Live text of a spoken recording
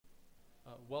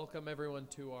Welcome everyone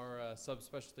to our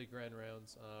subspecialty grand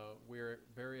rounds. We're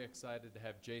very excited to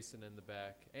have Jason in the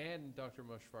back and Dr.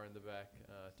 Moshfar in the back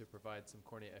to provide some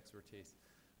cornea expertise,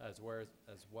 as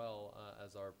well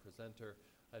as our presenter.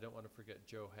 I don't want to forget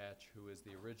Joe Hatch, who is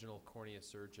the original cornea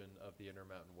surgeon of the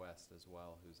Intermountain West as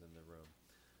well, who's in the room.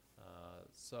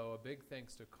 So a big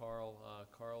thanks to Carl.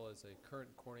 Carl is a current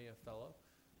cornea fellow.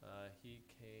 He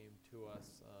came to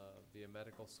us via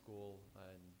medical school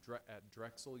at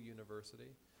Drexel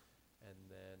University, and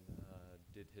then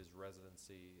did his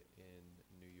residency in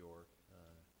New York.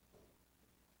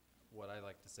 What I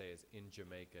like to say is in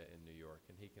Jamaica in New York,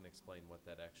 and he can explain what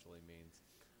that actually means.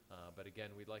 But again,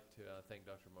 we'd like to thank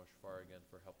Dr. Moshfar again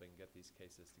for helping get these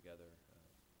cases together.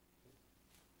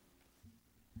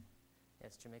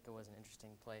 Yes, Jamaica was an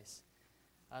interesting place.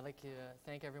 I'd like to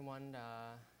thank everyone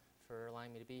for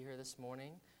allowing me to be here this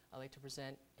morning. I'd like to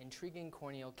present intriguing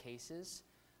corneal cases.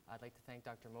 I'd like to thank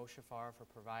Dr. Moshfar for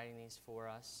providing these for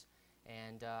us.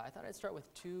 And I thought I'd start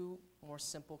with two more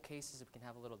simple cases that we can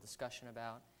have a little discussion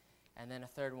about, and then a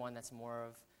third one that's more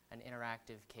of an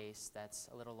interactive case that's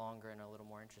a little longer and a little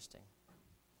more interesting.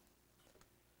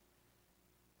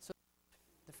 So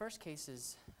the first case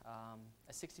is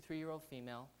a 63-year-old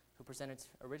female who presented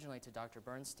originally to Dr.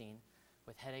 Bernstein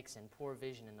with headaches and poor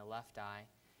vision in the left eye.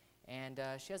 And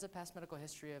she has a past medical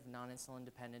history of non-insulin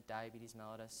dependent diabetes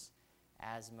mellitus,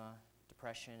 asthma,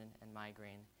 depression, and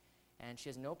migraine. And she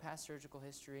has no past surgical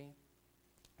history,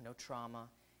 no trauma,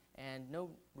 and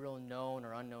no real known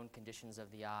or unknown conditions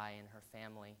of the eye in her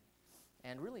family.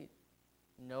 And really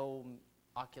no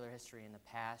ocular history in the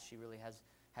past. She really has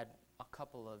had a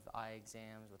couple of eye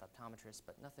exams with optometrists,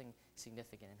 but nothing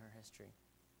significant in her history.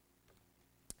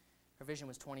 Her vision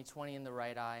was 20/20 in the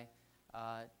right eye,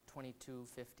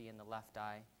 22/50 in the left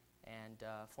eye, and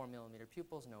 4mm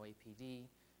pupils, no APD,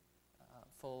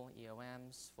 full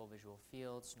EOMs, full visual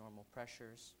fields, normal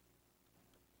pressures,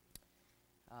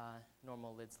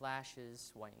 normal lids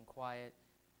lashes, white and quiet.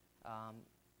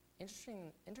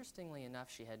 Interestingly enough,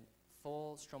 she had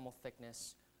full stromal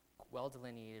thickness,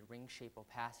 well-delineated ring-shaped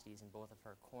opacities in both of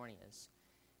her corneas.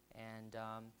 And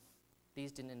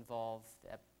these didn't involve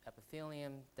the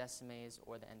epithelium, decimes,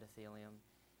 or the endothelium.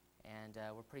 And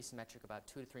were pretty symmetric, about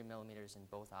 2 to 3 millimeters in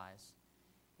both eyes.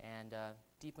 And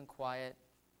deep and quiet,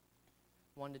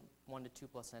 1 to 2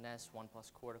 plus NS, 1 plus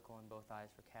cortical in both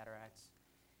eyes for cataracts.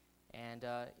 And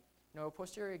her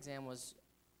posterior exam was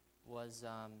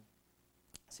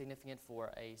significant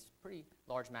for a pretty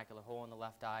large macular hole in the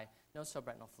left eye, no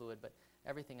subretinal fluid, but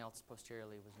everything else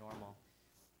posteriorly was normal.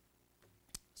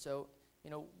 So,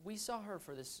 we saw her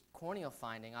for this corneal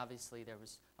finding. Obviously, there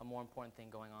was a more important thing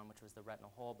going on, which was the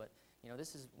retinal hole, but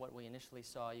this is what we initially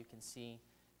saw. You can see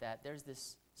that there's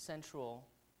this central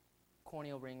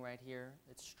corneal ring right here.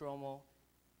 It's stromal.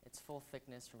 It's full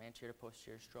thickness from anterior to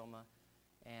posterior stroma,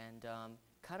 and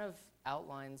kind of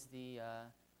outlines the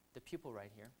pupil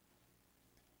right here.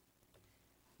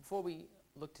 Before we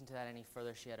looked into that any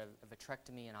further, she had a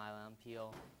vitrectomy and ILM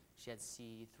peel. She had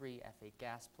C3 F8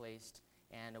 gas placed,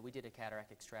 and we did a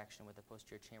cataract extraction with a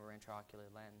posterior chamber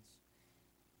intraocular lens.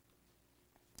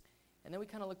 And then we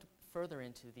kind of looked further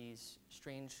into these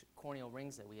strange corneal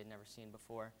rings that we had never seen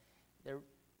before.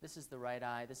 This is the right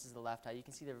eye, this is the left eye. You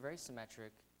can see they're very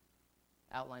symmetric,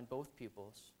 outline both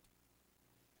pupils.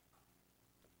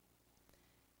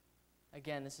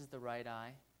 Again, this is the right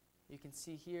eye. You can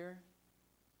see here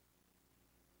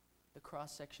the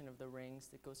cross-section of the rings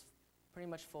that goes pretty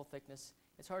much full thickness.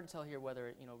 It's hard to tell here whether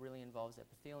it really involves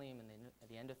epithelium and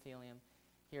the endothelium.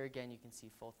 Here again, you can see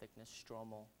full thickness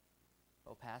stromal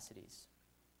opacities.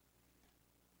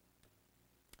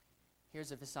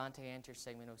 Here's a Visante anterior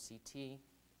segment OCT.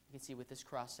 You can see with this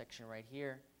cross-section right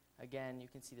here, again, you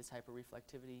can see this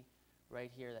hyperreflectivity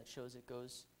right here that shows it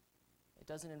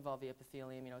doesn't involve the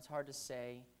epithelium. It's hard to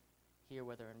say here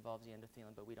whether it involves the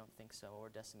endothelium, but we don't think so, or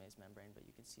decimes membrane, but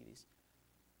you can see these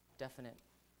definite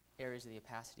areas of the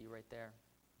opacity right there.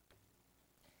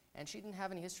 And she didn't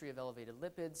have any history of elevated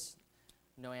lipids,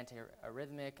 no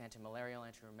antiarrhythmic, antimalarial,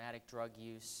 antirheumatic drug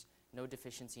use, no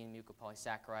deficiency in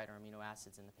mucopolysaccharide or amino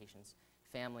acids in the patient's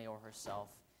family or herself.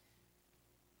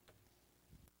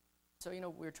 So, we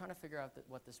were trying to figure out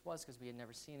what this was because we had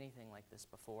never seen anything like this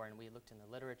before, and we looked in the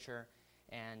literature.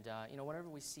 And, whenever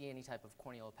we see any type of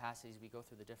corneal opacities, we go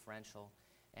through the differential.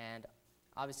 And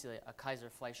obviously, a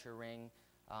Kaiser-Fleischer ring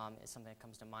is something that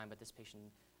comes to mind, but this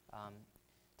patient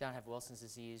didn't have Wilson's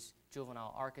disease.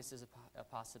 Juvenile Arcus is a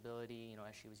possibility,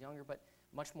 as she was younger, but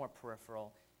much more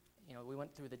peripheral. We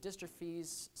went through the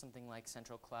dystrophies, something like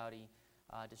central cloudy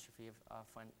dystrophy of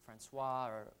Francois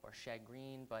or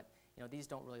Chagreen, but these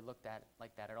don't really look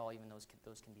like that at all, even those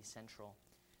can be central.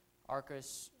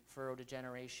 Arcus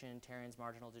furrow-degeneration, Terrian's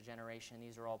marginal degeneration,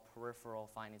 these are all peripheral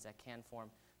findings that can form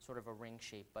sort of a ring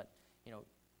shape, but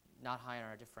not high on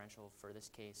our differential for this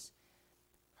case.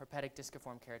 Herpetic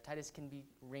disciform keratitis can be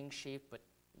ring-shaped, but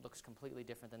looks completely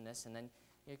different than this. And then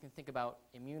you can think about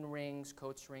immune rings,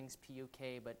 Coates rings,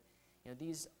 PUK, but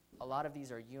a lot of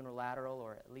these are unilateral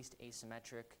or at least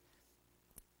asymmetric.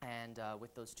 And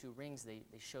with those two rings, they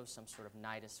show some sort of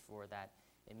nidus for that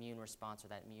immune response or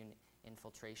that immune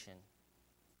infiltration.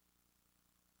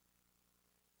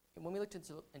 And when we looked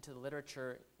into the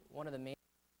literature, one of the main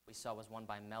we saw was one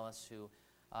by Mellis, who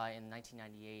in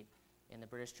 1998 in the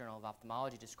British Journal of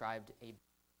Ophthalmology described in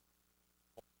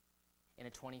a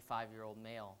 25-year-old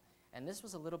male. And this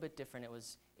was a little bit different. It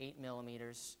was 8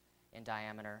 millimeters in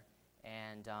diameter,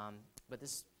 and but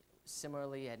this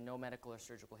similarly had no medical or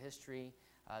surgical history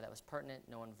that was pertinent,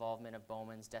 no involvement of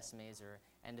Bowman's, Decimes, or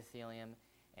endothelium,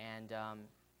 and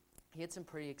he had some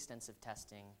pretty extensive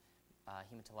testing,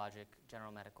 hematologic,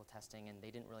 general medical testing, and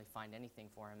they didn't really find anything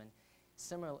for him. And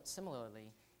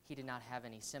similarly, he did not have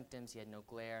any symptoms. He had no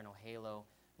glare, no halo,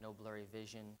 no blurry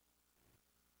vision.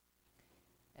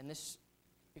 And this,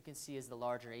 you can see, is the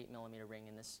larger 8 millimeter ring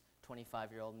in this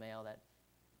 25-year-old male that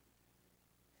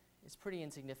is pretty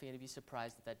insignificant. You'd be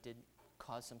surprised if that did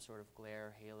cause some sort of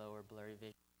glare, halo, or blurry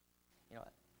vision.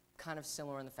 Kind of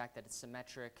similar in the fact that it's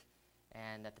symmetric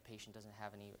and that the patient doesn't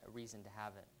have any reason to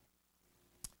have it.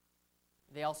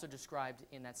 They also described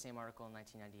in that same article in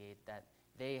 1998 that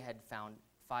they had found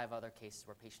 5 other cases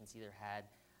where patients either had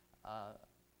a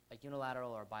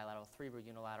unilateral or bilateral, 3 were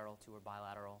unilateral, 2 were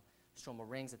bilateral stromal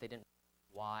rings that they didn't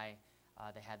know why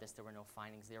they had this. There were no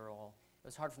findings. It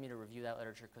was hard for me to review that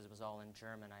literature because it was all in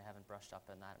German. I haven't brushed up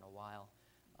on that in a while.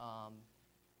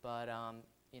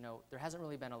 There hasn't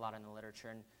really been a lot in the literature,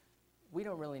 and we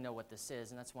don't really know what this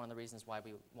is, and that's one of the reasons why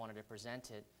we wanted to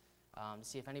present it, to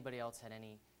see if anybody else had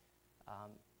any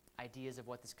ideas of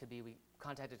what this could be. We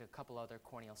contacted a couple other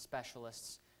corneal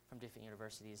specialists from different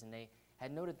universities, and they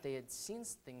had noted they had seen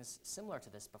things similar to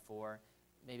this before,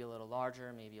 maybe a little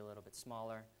larger, maybe a little bit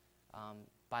smaller,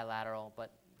 bilateral,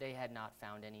 but they had not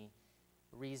found any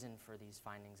reason for these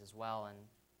findings as well. And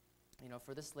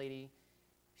for this lady,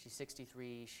 she's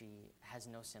 63, she has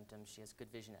no symptoms, she has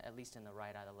good vision, at least in the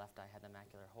right eye. The left eye had the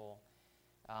macular hole.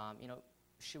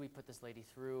 Should we put this lady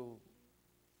through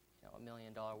 $1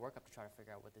 million workup to try to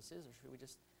figure out what this is, or should we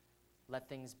just let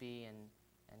things be and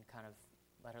kind of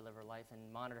let her live her life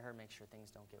and monitor her, make sure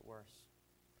things don't get worse?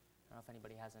 I don't know if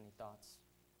anybody has any thoughts.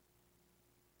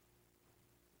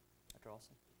 Dr.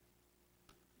 Olson?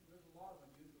 There's a lot of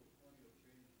unusual corneal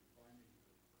changes and findings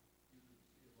that you can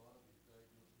see a lot of these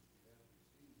diagnoses we haven't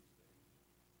seen these things.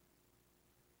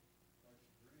 By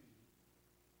chagrin,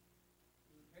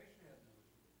 the patient had no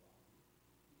issue with problem.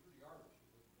 It was really our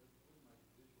issue. It wasn't like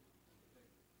a visual kind of thing.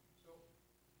 So,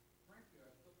 frankly, I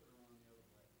flip it around the other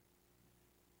way.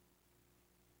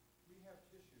 We have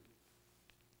tissue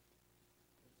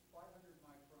that's 500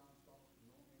 microns, almost a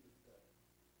millimeter thick,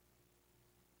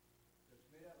 that's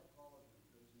made out of collagen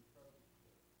that is incredibly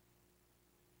clear.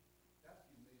 That's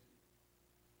the amazing.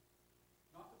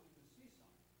 Not that we can see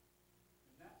something.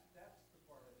 And that's the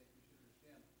part I think we should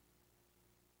understand.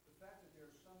 The fact that there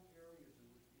are some areas in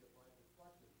which we have light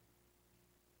reflected,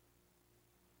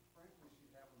 frankly,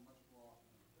 should happen much more often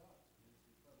than it does. I mean, it's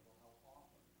incredible how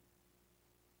often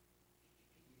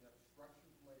we have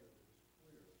structured layer that is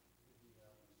clear if we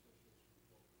have an association with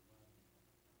focal lens.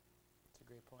 That's a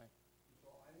great point.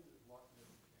 So I think there's lots of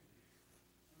different changes.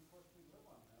 And of course, we live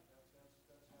on that.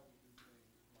 That's how we do things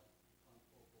like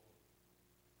confocal,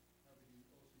 how we do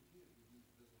OCT is we use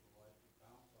visible light to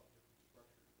bounce off different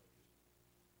structures, but just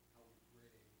how we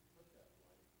grade put that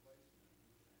light in place, and then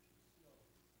we can actually see all of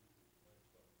these things in place.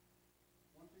 So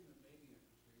one thing that may be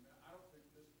interesting, I don't think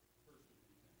this person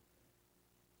needs anything.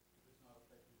 If it's not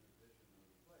affecting their vision or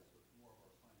the place, so it's more of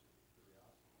our scientific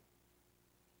curiosity.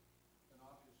 And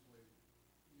obviously,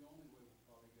 the only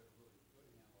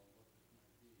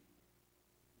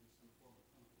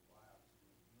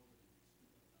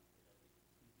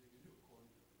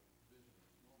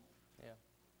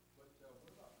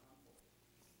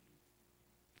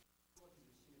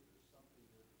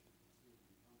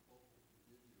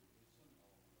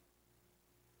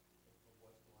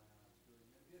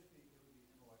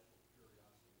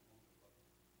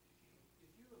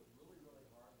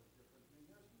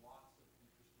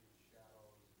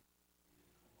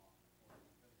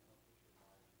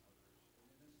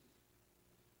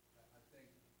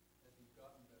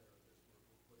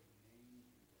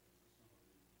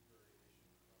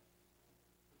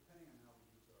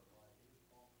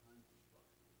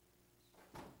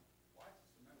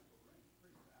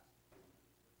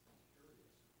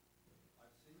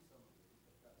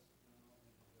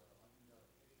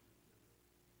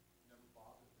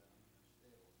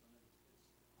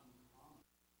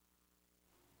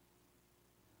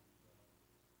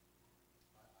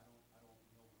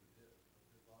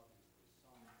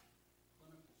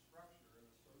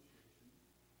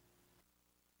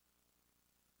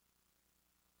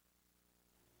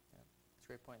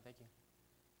a great point. Thank you.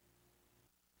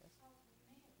 Yes? You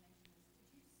may have mentioned this.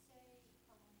 Did you say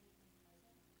how long you've been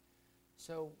present?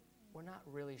 So we're not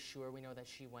really sure. We know that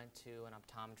she went to an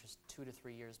optometrist 2 to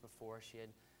 3 years before she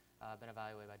had been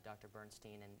evaluated by Dr.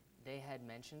 Bernstein, and they had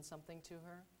mentioned something to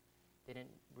her. They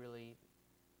didn't really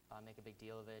make a big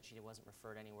deal of it. She wasn't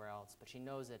referred anywhere else, but she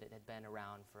knows that it had been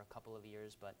around for a couple of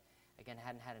years, but again,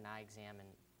 hadn't had an eye exam in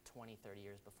 20, 30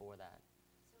 years before that.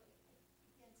 So, again,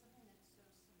 something that's so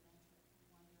symmetric,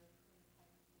 wonder could have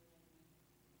been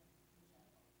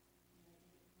congenital.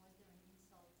 Was there an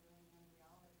insult during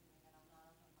embryology that I'm not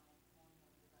up on my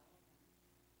corneal development?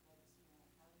 How does the cornea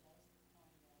develop?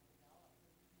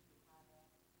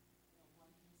 If you have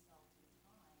one insult in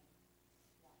time,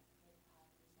 that could have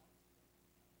results.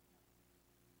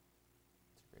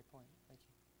 That's a great point. Thank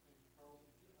you. And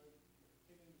Carlton,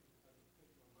 came in as a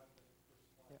picture on my first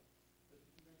slide. Yep. But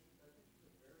you mentioned, I think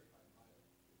she's a very high myope,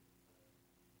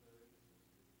 very interesting.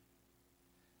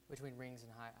 Between rings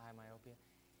and high myopia.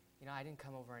 You know, I didn't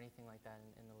come over anything like that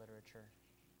in the literature,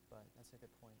 but that's a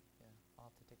good point. Yeah, I'll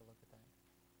have to take a look at that.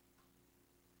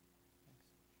 Thanks.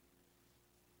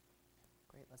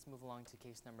 Great, let's move along to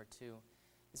case number 2.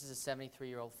 This is a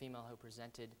 73-year-old female who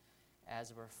presented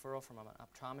as a referral from an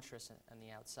optometrist on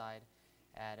the outside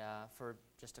for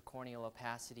just a corneal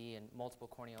opacity and multiple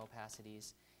corneal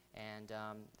opacities. And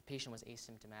the patient was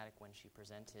asymptomatic when she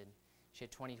presented. She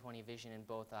had 20/20 vision in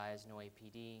both eyes, no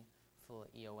APD, full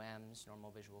EOMs, normal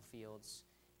visual fields,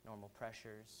 normal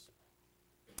pressures.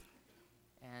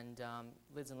 And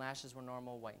lids and lashes were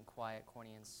normal, white and quiet,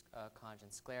 cornea and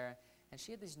conjugate sclera. And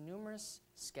she had these numerous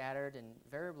scattered and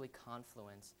variably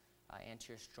confluent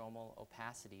anterior stromal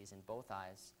opacities in both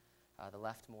eyes, the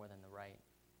left more than the right.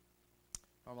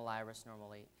 Normal iris,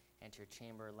 normal anterior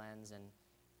chamber lens, and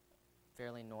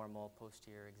fairly normal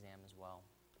posterior exam as well.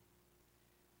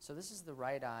 So this is the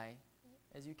right eye.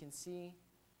 As you can see,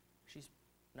 she's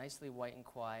nicely white and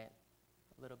quiet,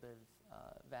 a little bit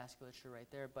of vasculature right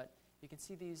there, but you can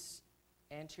see these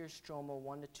anterior stromal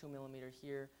 1 to 2 millimeter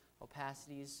here,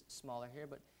 opacities smaller here,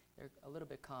 but they're a little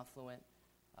bit confluent,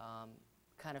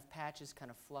 kind of patches, kind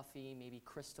of fluffy, maybe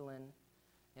crystalline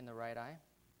in the right eye.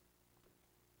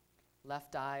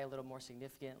 Left eye a little more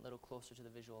significant, a little closer to the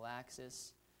visual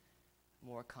axis,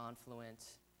 more confluent,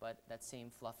 but that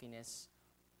same fluffiness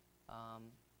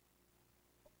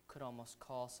could almost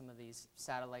call some of these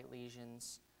satellite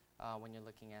lesions when you're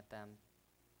looking at them.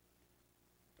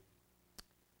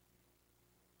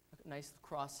 A nice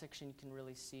cross section, you can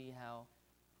really see how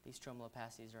these stromal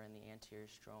opacities are in the anterior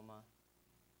stroma.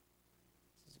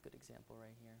 This is a good example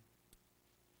right here.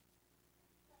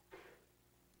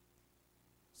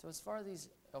 So as far as these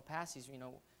opacities,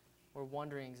 we're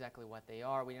wondering exactly what they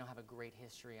are. We don't have a great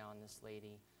history on this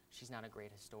lady. She's not a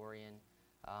great historian.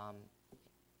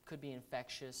 Could be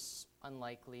infectious,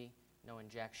 unlikely, no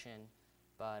injection,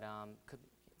 but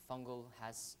fungal,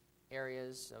 has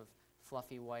areas of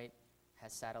fluffy white,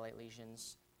 has satellite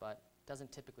lesions, but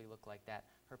doesn't typically look like that.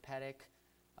 Herpetic,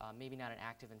 maybe not an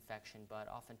active infection, but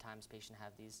oftentimes patients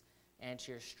have these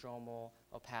anterior stromal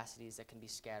opacities that can be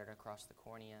scattered across the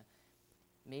cornea.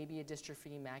 Maybe a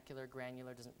dystrophy, macular,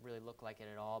 granular, doesn't really look like it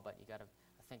at all, but you got to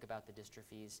think about the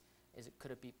dystrophies.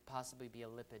 Could it possibly be a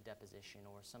lipid deposition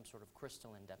or some sort of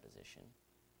crystalline deposition?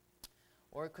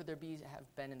 Or could there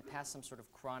have been in the past some sort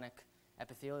of chronic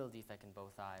epithelial defect in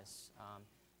both eyes?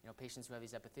 Patients who have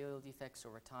these epithelial defects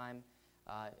over time,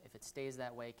 if it stays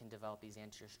that way, can develop these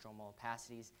anterior stromal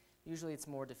opacities. Usually it's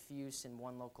more diffuse in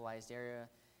one localized area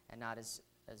and not as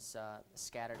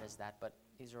scattered as that, but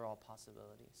these are all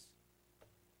possibilities.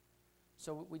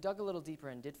 So we dug a little deeper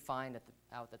and did find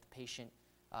out that the patient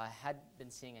had been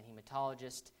seeing a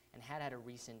hematologist and had had a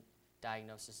recent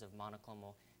diagnosis of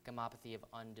monoclonal gammopathy of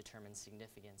undetermined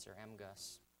significance, or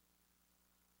MGUS.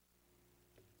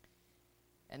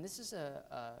 And this is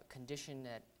a condition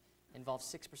that involves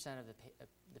 6% of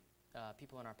the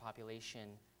people in our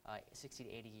population, 60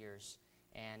 to 80 years.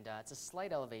 And it's a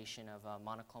slight elevation of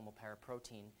monoclonal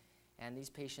paraprotein. And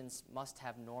these patients must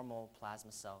have normal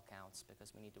plasma cell counts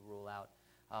because we need to rule out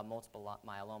multiple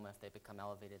myeloma if they become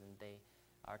elevated and they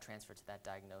are transferred to that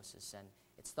diagnosis. And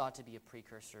it's thought to be a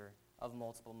precursor of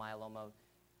multiple myeloma.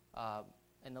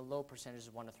 In the low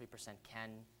percentages, 1 to 3%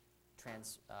 can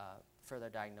transfer their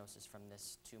diagnosis from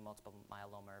this to multiple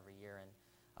myeloma every year.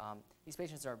 And these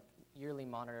patients are yearly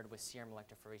monitored with serum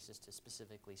electrophoresis to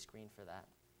specifically screen for that.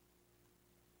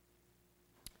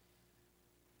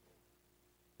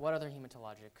 What other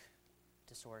hematologic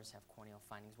disorders have corneal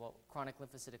findings? Well, chronic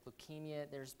lymphocytic leukemia,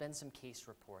 there's been some case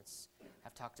reports.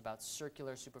 Have talked about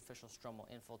circular superficial stromal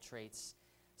infiltrates,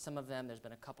 Some of them, there's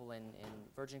been a couple in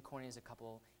virgin corneas, a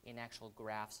couple in actual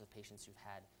grafts of patients who've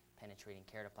had penetrating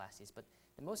keratoplasties. But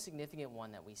the most significant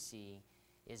one that we see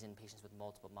is in patients with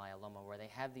multiple myeloma, where they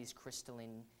have these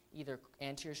crystalline, either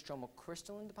anterior stromal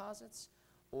crystalline deposits,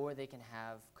 or they can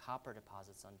have copper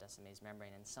deposits on Descemet's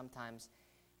membrane. And sometimes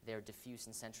they're diffuse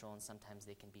and central, and sometimes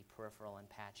they can be peripheral and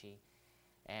patchy.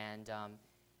 And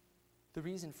the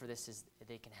reason for this is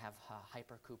they can have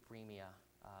hypercupremia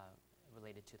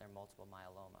related to their multiple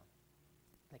myeloma.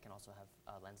 They can also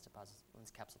have lens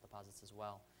capsule deposits as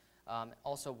well.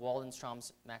 Also,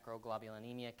 Waldenstrom's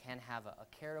macroglobulinemia can have a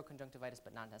keratoconjunctivitis,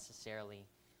 but not necessarily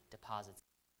deposits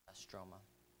stroma.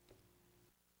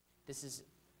 This is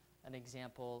an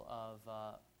example of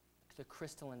the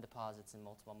crystalline deposits in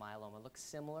multiple myeloma. It looks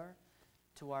similar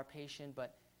to our patient,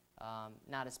 but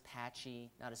not as patchy,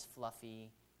 not as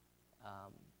fluffy,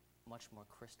 much more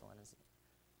crystalline as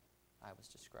I was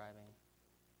describing.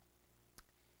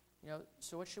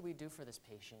 So what should we do for this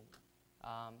patient?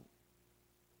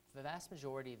 The vast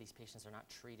majority of these patients are not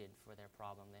treated for their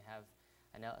problem. They have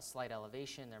a slight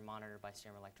elevation, they're monitored by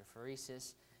serum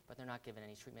electrophoresis, but they're not given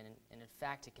any treatment. And in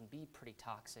fact, it can be pretty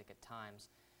toxic at times,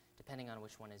 depending on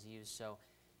which one is used. So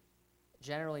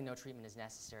generally, no treatment is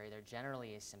necessary. They're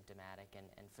generally asymptomatic.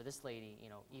 And for this lady,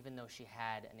 even though she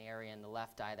had an area in the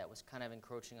left eye that was kind of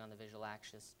encroaching on the visual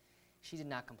axis, she did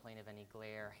not complain of any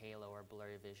glare, halo, or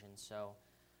blurry vision. So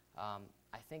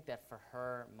I think that for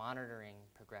her, monitoring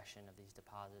progression of these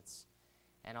deposits,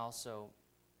 and also,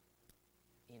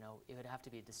 it would have to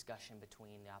be a discussion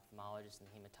between the ophthalmologist and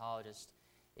the hematologist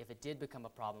if it did become a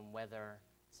problem, whether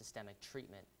systemic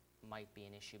treatment might be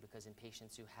an issue, because in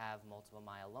patients who have multiple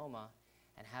myeloma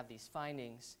and have these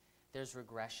findings, there's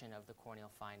regression of the corneal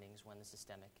findings when the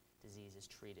systemic disease is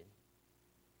treated.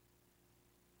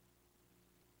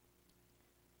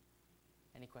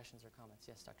 Any questions or comments?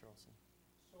 Yes, Dr. Olson.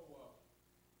 So,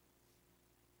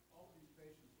 all of these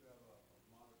patients who have a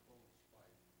monoclonal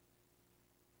spike,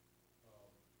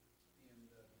 and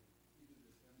either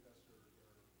this MGUS or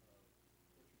what you're talking about,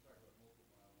 multiple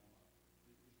myeloma,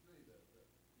 is really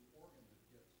the organ that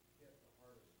gets hit the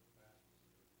hardest and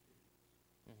fastest are the kidneys.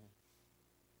 Mm-hmm.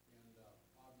 And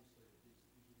obviously,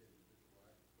 these are getting the visual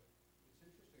axis, but it's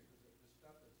interesting because the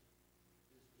stuff is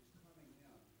coming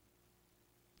in,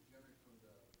 generally from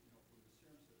the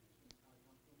serum system. It's going to kind of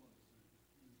come from this and it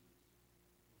diffuses.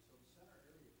 And so the center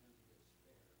area tends to get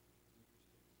spared, which is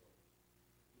interesting.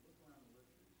 So if you look around the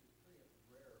literature, it's pretty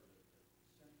rare that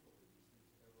centrally these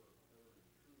things ever intrude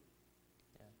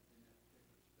in that particular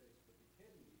space. But the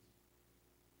kidneys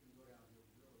can go down here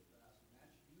really fast, and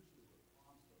that's usually what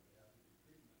prompts them to have to do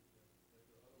treatment that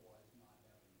they're otherwise not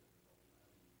having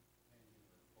difficulty, having pain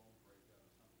or bone breakdown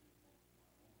or something with multiple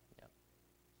myeloma. Yep.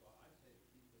 So I'd say the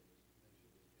key thing is to make sure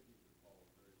those kidneys are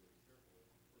followed very, very carefully.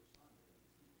 On the first time, they're going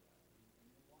to treat that, and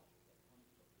you'll watch it. That funny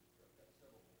stuff is I've got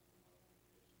several multiple myeloma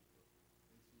patients where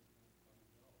things seem to kind of come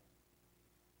and go.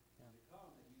 Yeah. When they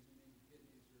come, it usually means the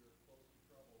kidneys are close to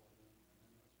trouble, and then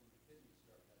that's when the kidneys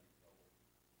start having trouble.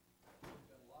 There's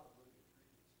been a lot of really good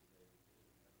treatments today that they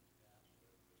didn't have in the past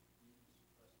where even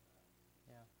suppress that.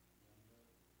 Yeah. And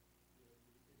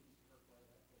the kidneys perk right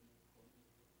up, and the cornea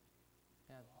perks.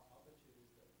 Yeah. So I'll bet you it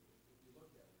is that. If you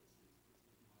look at it, it's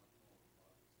these monoclonal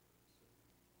deposits that are sitting in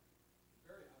the cornea.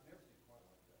 I've never seen quite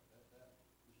like that.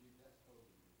 That's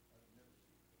totally new. I've never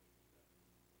seen a patient with that.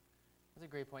 That's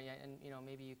a great point. Yeah, and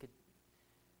maybe you could,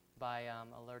 by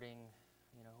alerting,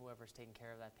 whoever's taking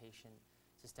care of that patient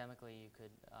systemically, you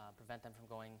could prevent them from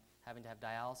having to have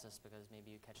dialysis, because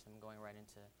maybe you catch them going right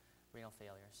into renal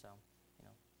failure. So,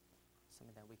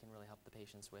 something that we can really help the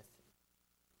patients with,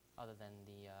 other than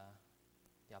the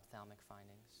ophthalmic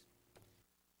findings.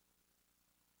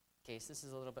 Case. This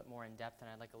is a little bit more in depth, and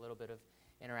I'd like a little bit of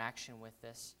interaction with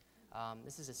this.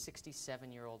 This is a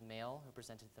 67-year-old male who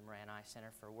presented to the Moran Eye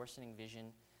Center for worsening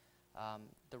vision,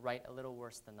 the right a little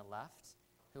worse than the left,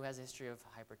 who has a history of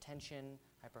hypertension,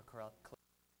 hypercholesterol,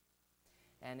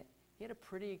 and he had a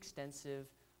pretty extensive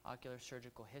ocular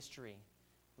surgical history.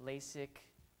 LASIK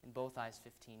in both eyes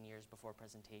 15 years before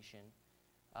presentation,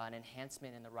 an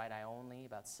enhancement in the right eye only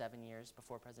about 7 years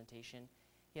before presentation.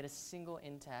 He had a single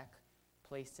intact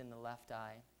placed in the left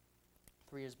eye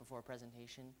 3 years before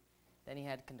presentation. Then he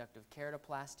had conductive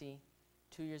keratoplasty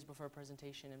 2 years before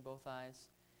presentation in both eyes.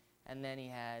 And then he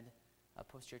had a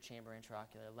posterior chamber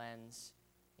intraocular lens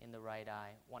in the right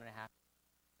eye, 1.5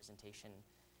 presentation.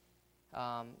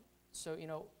 So,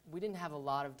 we didn't have a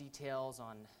lot of details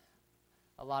on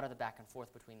a lot of the back and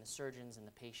forth between the surgeons and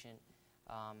the patient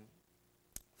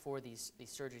for these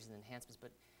surgeries and enhancements.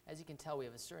 But as you can tell, we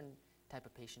have a certain type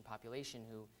of patient population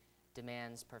who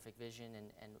demands perfect vision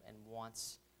and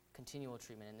wants continual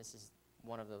treatment, and this is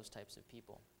one of those types of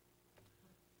people.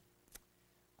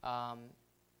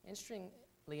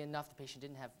 Interestingly enough, the patient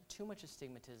didn't have too much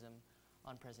astigmatism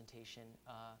on presentation,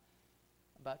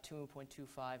 about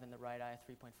 2.25 in the right eye,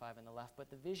 3.5 in the left, but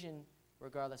the vision,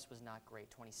 regardless, was not great,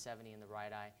 20/70 in the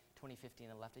right eye, 20/50 in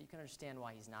the left eye. You can understand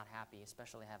why he's not happy,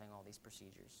 especially having all these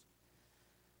procedures.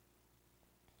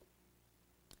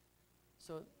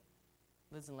 So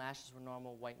lids and lashes were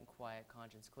normal, white and quiet,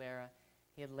 conjunctiva sclera.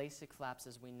 He had LASIK flaps,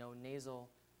 as we know, nasal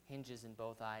hinges in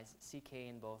both eyes, CK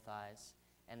in both eyes,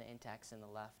 and the intacts in the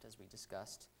left, as we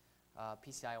discussed.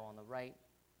 PCIO on the right,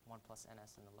 1+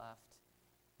 NS in the left,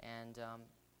 and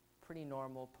pretty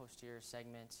normal posterior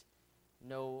segment.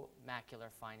 No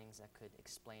macular findings that could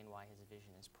explain why his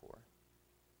vision is poor.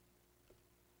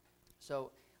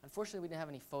 So unfortunately, we didn't have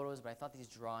any photos, but I thought these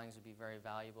drawings would be very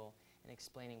valuable in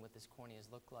explaining what this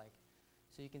corneas look like.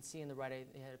 So you can see in the right eye,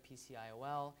 they had a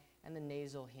PCIOL and the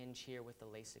nasal hinge here with the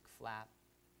LASIK flap.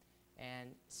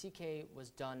 And CK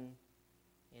was done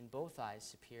in both eyes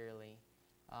superiorly,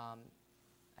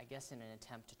 I guess in an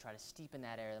attempt to try to steepen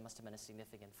that area. There must have been a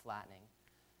significant flattening.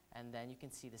 And then you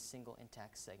can see the single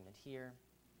intact segment here.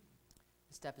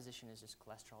 This deposition is just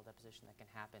cholesterol deposition that can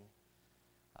happen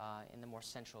in the more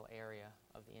central area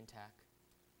of the intact.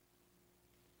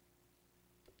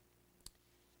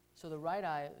 So the right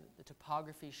eye, the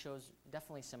topography shows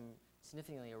definitely some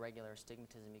significantly irregular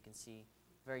astigmatism. You can see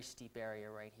very steep area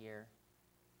right here.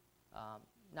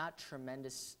 Not a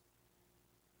tremendous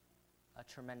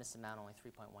amount, only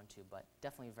 3.12, but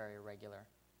definitely very irregular.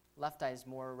 Left eye is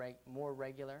more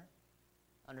regular.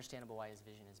 Understandable why his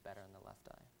vision is better in the left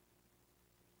eye.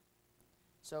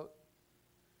 So,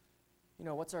 you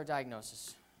know, what's our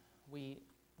diagnosis? We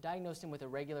diagnosed him with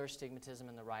irregular astigmatism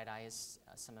in the right eye,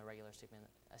 some irregular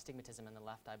astigmatism in the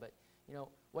left eye. But, you know,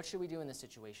 what should we do in this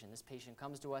situation? This patient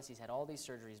comes to us. He's had all these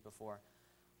surgeries before.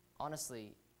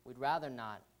 Honestly, we'd rather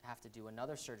not have to do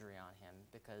another surgery on him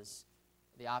because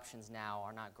the options now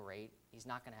are not great. He's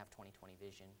not going to have 20/20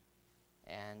 vision.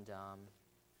 And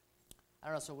I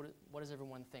don't know, so what does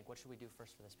everyone think? What should we do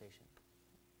first for this patient?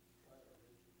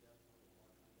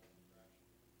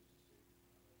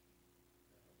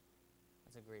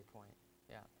 That's a great point,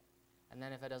 yeah. And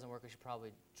then if it doesn't work, we should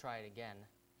probably try it again.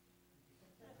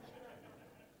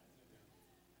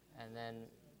 And then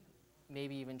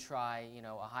maybe even try, you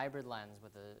know, a hybrid lens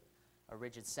with a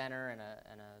rigid center and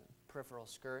a peripheral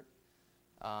skirt.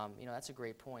 You know, that's a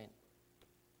great point.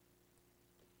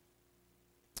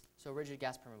 So rigid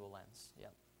gas permeable lens,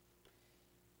 yep.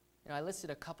 You know, I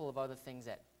listed a couple of other things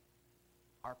that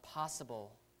are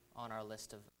possible on our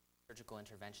list of surgical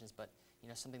interventions, but you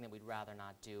know, something that we'd rather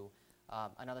not do.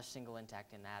 Another single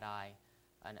intact in that eye,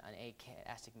 an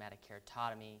astigmatic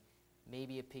keratotomy,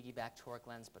 maybe a piggyback toric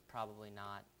lens, but probably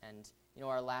not. And you know,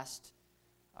 our last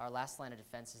line of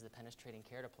defense is the penetrating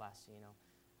keratoplasty. You know,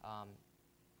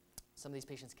 some of these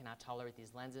patients cannot tolerate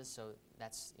these lenses, so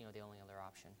that's, you know, the only other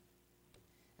option.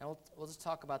 And we'll just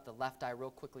talk about the left eye real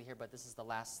quickly here, but this is the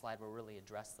last slide where we'll really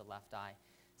address the left eye.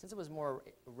 Since it was more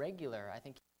regular, I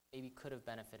think maybe could have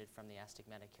benefited from the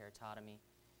astigmatic keratotomy,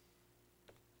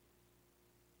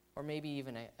 or maybe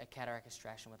even a cataract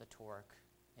extraction with a toric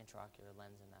intraocular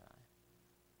lens in that eye.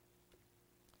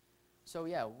 So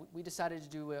yeah, we decided to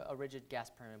do a rigid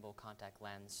gas permeable contact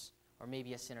lens, or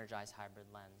maybe a synergized hybrid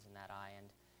lens in that eye.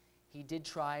 And he did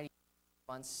try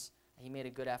once. He made a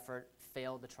good effort,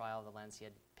 failed the trial of the lens. He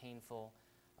had painful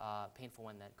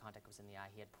when that contact was in the eye.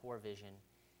 He had poor vision.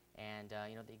 And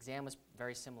you know, the exam was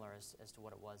very similar as to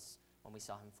what it was when we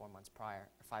saw him 4 months prior,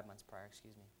 or 5 months prior,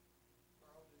 excuse me.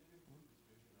 Carl, did it improve his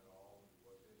vision at all when he was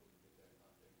able to get that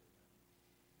contact with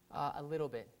him? A little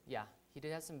bit, yeah. He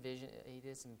did have some vision. He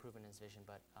did some improvement in his vision,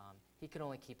 but he could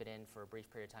only keep it in for a brief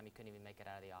period of time. He couldn't even make it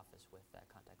out of the office with that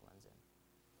contact lens in.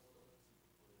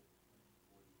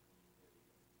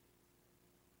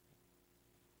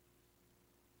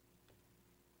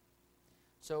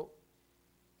 So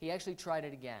he actually tried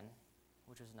it again,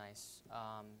 which was nice.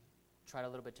 Tried a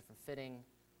little bit different fitting,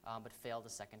 but failed a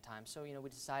second time. So, you know, we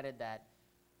decided that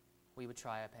we would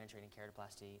try a penetrating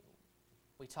keratoplasty.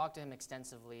 We talked to him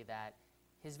extensively that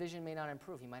his vision may not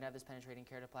improve. He might have this penetrating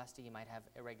keratoplasty. He might have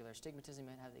irregular astigmatism. He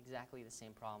might have exactly the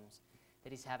same problems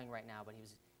that he's having right now, but he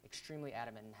was extremely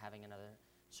adamant in having another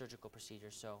surgical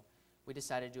procedure. So we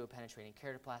decided to do a penetrating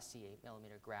keratoplasty,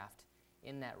 8mm graft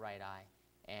in that right eye.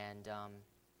 And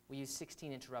we used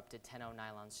 16 interrupted 10-0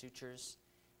 nylon sutures.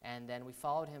 And then we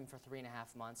followed him for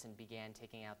 3.5 months and began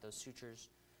taking out those sutures.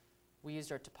 We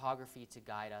used our topography to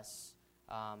guide us,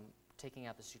 taking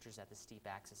out the sutures at the steep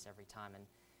axis every time. And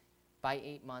by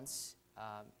 8 months,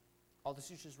 All the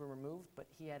sutures were removed, but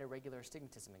he had irregular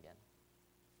astigmatism again.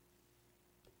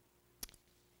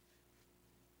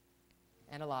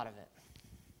 And a lot of it.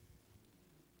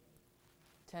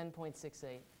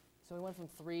 10.68. So we went from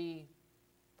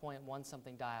 3.1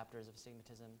 something diopters of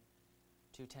astigmatism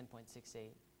to 10.68.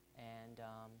 And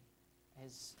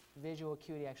his visual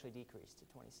acuity actually decreased to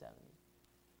 27.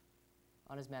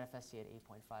 On his manifest, he had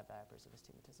 8.5 diopters of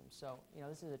astigmatism. So,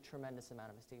 this is a tremendous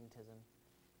amount of astigmatism.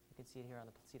 You can see it here on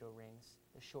the placido rings,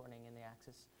 the shortening in the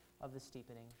axis of the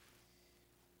steepening.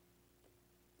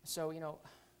 So,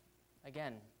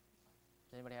 again,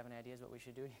 does anybody have any ideas what we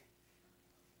should do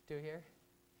here?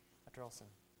 Dr. Olson.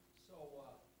 So,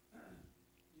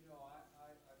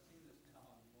 I've seen this now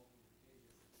on multiple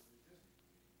occasions.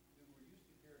 When we're used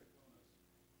to keratoconus,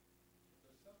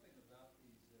 there's something about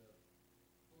these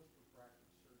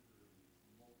post-refractive surgery,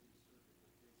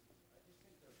 multi-surgical cases. I just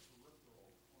think their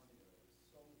peripheral cornea is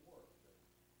so warped that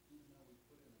even though we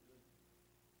put in a good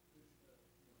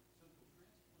simple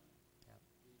transplant, Yep.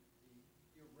 the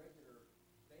irregular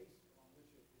base on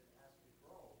which it has to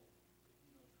grow,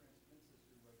 transmits this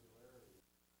irregularity.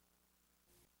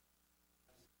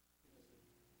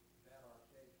 Bad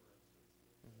RK, for instance,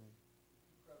 Mm-hmm.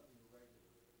 incredibly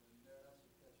irregular, and that's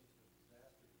just a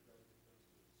disaster to try to get those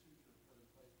suture put in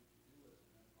place, which you do it, and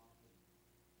then often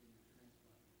in your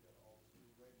transplant you get all this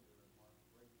irregular and marked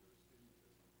regular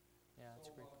astigmatism. Yeah, that's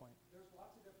a great point. There's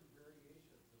lots of different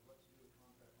variations of what to do with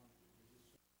contact lenses. We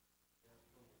just have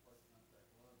total part contact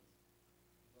lens,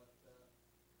 but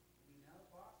out of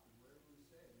Boston, where do we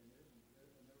say? There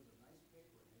was a nice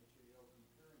paper in HAO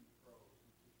comparing pros,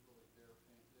 which is really their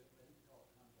fancy. They hate to call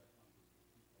it contact lenses because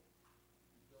people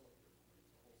bill it differently.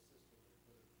 It's a whole system they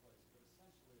put in place, but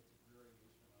essentially it's a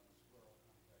variation on a scleral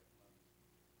contact lens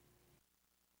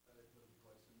that they put in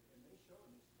place. And they showed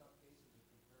in these tough cases in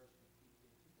comparison to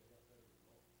PKT, they got better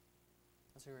results.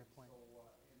 That's a great point. So,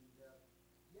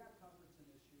 yeah, comfort's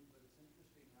an issue, but it's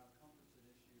interesting how comfort's an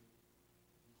issue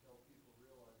until people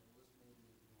realize, well, this maybe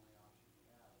is the only option we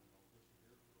have, and they'll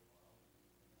persevere for a while,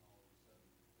 and then all of a sudden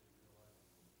they realize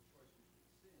the choice between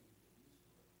seeing and get used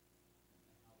to it,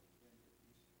 and how they can get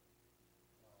used to it.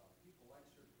 People like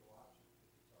surgical options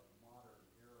because it's our modern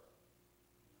era.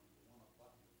 You want a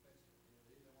button to fix it.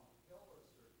 They either want a pill or a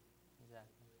surgery.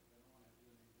 Exactly. They don't want to do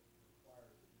anything that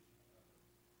requires additional effort.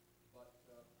 But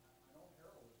I know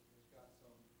Harold has got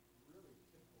some really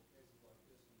typical cases like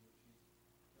this in which he's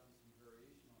done some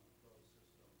variation on the pro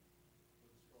system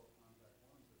with a scroll contact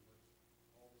lens, in which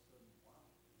all of a sudden, wow,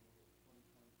 with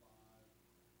 2025,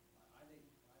 I think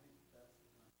that's the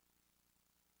kind of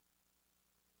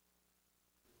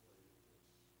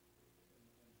and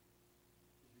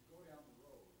as you go down the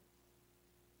road,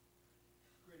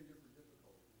 creating different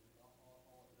difficulties,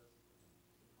 all it does is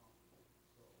become complicated.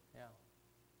 So, Yeah.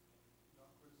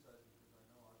 not criticizing because I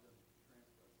know I've done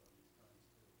transplants on these kinds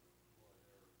too, but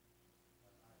boy,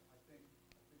 I think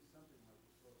something like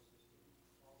the pro system is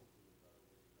probably a better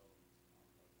way to go than these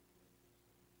complex systems.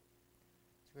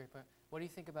 That's a great point. What do you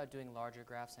think about doing larger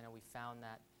grafts? I know we found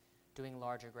that doing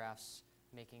larger grafts,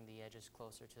 making the edges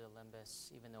closer to the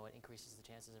limbus, even though it increases the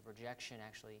chances of rejection,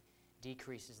 actually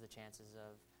decreases the chances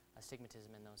of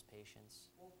astigmatism in those patients.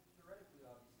 Well, theoretically,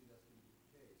 obviously, that's going to be the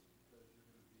case because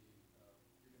you're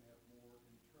going to have more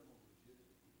internal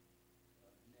rigidity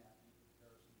net in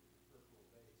comparison to the peripheral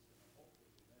base, and then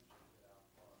hopefully eventually get out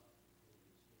far enough to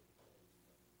the stay closed.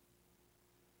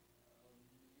 But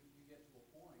you get to a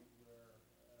point where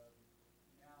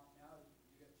now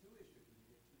you get two issues when you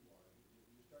get too large.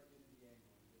 You start getting the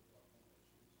angle and you get glaucoma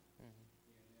issues. Mm-hmm.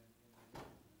 And then the other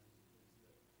one is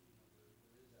that there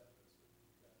is evidence that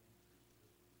you've got increased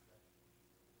risk of rejection, which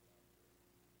is really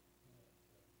not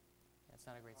good. Yeah, it's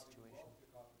not a great Probably situation. well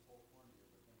took off his whole cornea,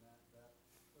 but then that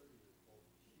clearly is both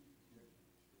a huge rejection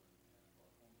issue and a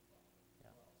glaucoma problem as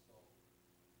Yeah. well.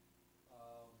 So,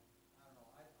 I don't know.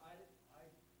 And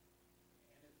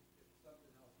if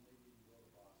something else, maybe even go to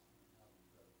Boston and have them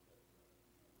try to get the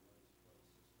latest pro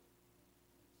system.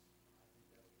 I think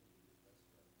that's going to be the best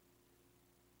step.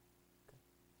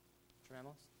 Mr.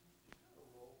 Ramos? Is there a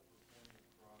role for corneal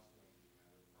cross-linking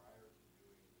either prior to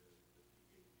doing the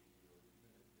PKD or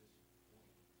even at this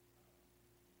point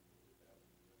with that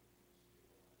to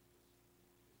stabilize this?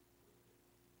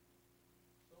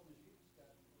 So Majid's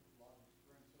got a lot of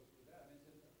experience with that. I mean,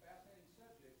 it's a fascinating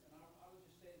subject, and I would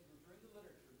just say during the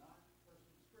literature, not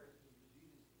personal experience, because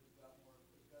Majid has got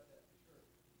that for sure,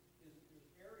 is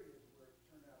areas where it's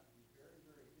turned out to be very,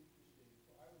 very interesting.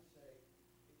 So I would say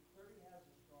it clearly has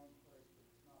a strong place, but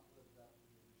it's not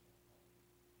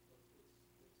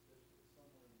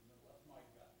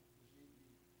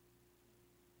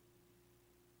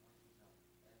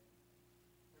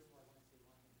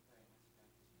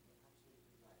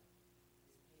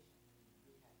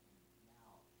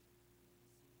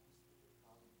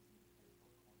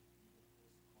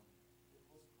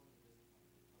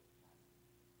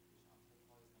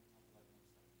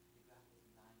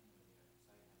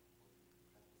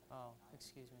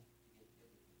excuse me. to get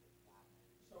everything get flattened.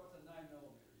 So it's a 9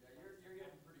 millimeter, yeah, you're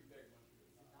getting pretty big once you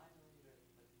It's get a it. 9 millimeter,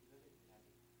 but you relatively has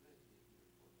a relatively bigger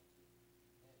cornea too.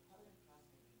 Collagen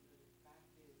cross-linking, the fact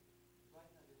is, right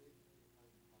now the way to do the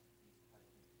collagen cross-linking is quite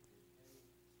limited. There's very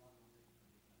small amounts of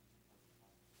information on using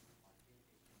collagen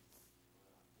cross-linking on thin patients or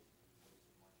on patients with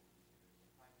progressive marginal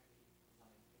degeneration. Primarily, it's on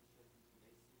ectasia due to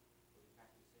lacy or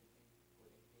refractive surgery,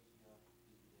 or ectasia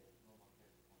due to the normal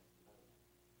keratoconus development.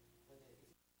 But it's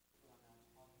people are now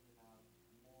talking about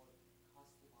more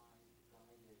customized,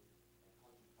 guided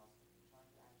collagen cross-linking,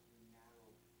 trying to actually narrow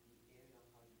the area of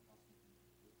collagen cross-linking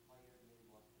with higher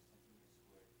milliwatt per centimeter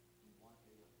squared in one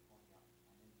area of the cornea,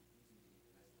 and then diffusing it in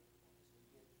the rest of the cornea. So you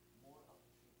get more of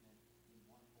the treatment in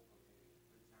one focal area.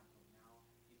 For example, now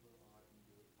people are in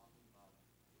Europe talking about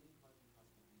doing collagen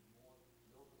cross-linking more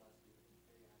localized with the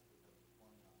inferior aspect of the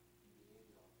cornea in the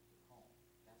area of the cone.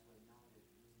 That's why now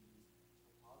they're using these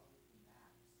topography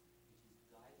maps, which is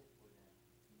guided for them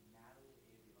to narrow the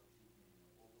area of treatment in the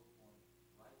oval point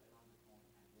right around the cone,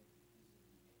 and then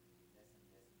diffusively making it less and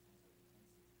less in terms of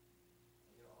intensity.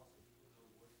 And there are also people who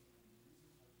are working on using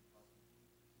collagen cross-linking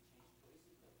to change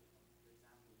choices of the cone. For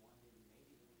example, one day we may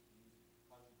be able to use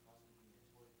collagen cross-linking in a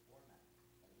toric format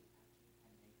that we actually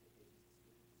can make the patient's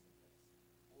astigmatism less,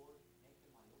 or make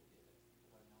them myopia less.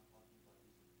 People are now talking about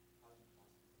using collagen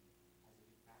cross-linking as a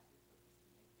refractive purpose to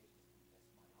make patients be less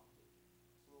myopic.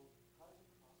 So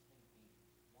collagen cross-linking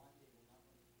one day will not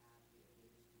only have the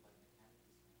ability to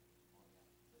biomechanically strengthen the cornea,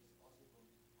 but it's also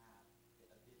going to have the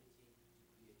ability to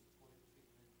create toric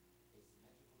treatment,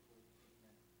 asymmetrical toric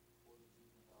treatment for the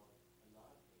treatment of a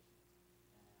lot of patients.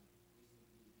 And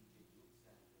recently, BJ Dukes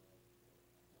and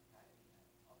the Academy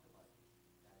talked about it,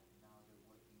 that now they're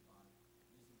working on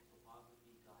using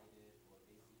topography guided or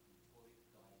basically toric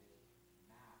guided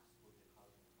maps for the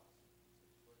collagen cross-linking. So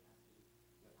the short answer is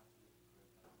you're absolutely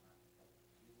correct on that, that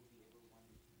we will be able one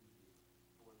day to do this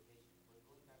for patients. But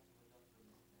going back to what Dr.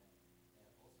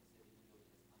 Olson said, even though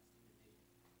he has not seen the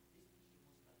patient, this patient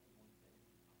most likely won't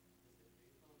benefit from it because the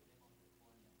peripheral limb of the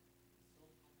cornea is so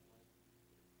pathological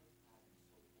with the curve pattern and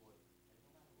so forth that no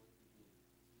matter what we do,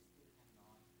 we still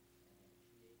cannot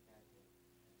create that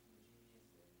homogeneous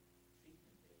treatment there.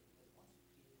 Because once you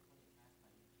create a cornea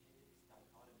transplant, you created this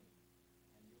dichotomy,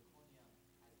 and your cornea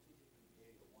has two different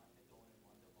areas, one the donor,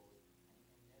 one the host, and you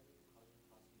can never do collagen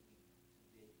cross-linking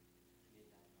to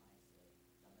create that nice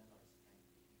lamellar strength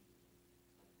between the two.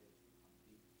 It's like the two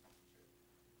complete fracture,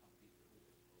 two complete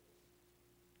closures for those.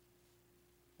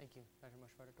 Thank you, Dr.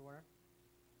 Moshfar. Dr. Warner? Yeah,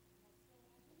 so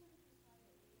I do want to start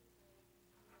the data set and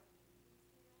see what the evidence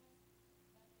there is.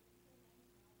 But the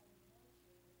implement now by Roche was designed by the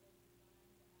researchers in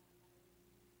eye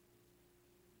retinopathy. That's the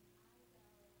one that sometimes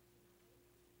is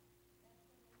sulfur, red,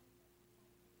 painful,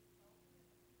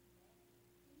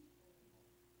 and actually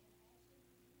people even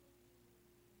red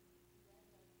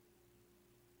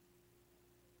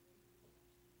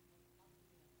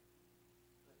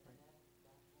But that one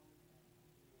actually was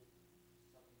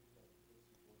something that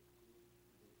basic work too.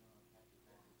 The journal Captain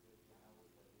Research, and I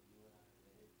was the reviewer and I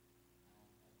read it, and I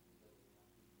think that was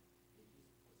enough. They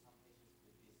used for some patients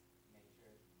with this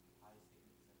nature, with high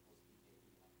astigmatism post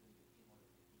PKD, like doing the chemo,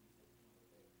 they use the chemo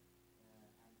there. And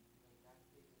that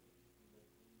case was interesting, but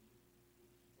when you look into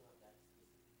the detail of that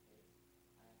specific case,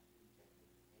 I actually rejected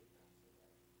the paper and said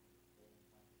that the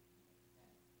implant didn't make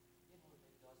sense. It does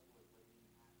work, but when you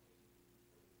have patients with these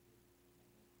sort of astigmatism, and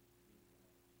then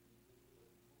we could do,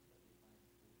 but most of the time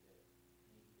we do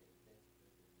maybe the less pressure to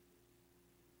the treatment.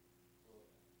 So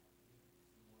we need to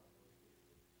see more of those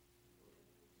cases before we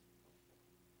put in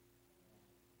construction.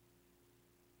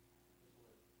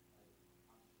 And that's what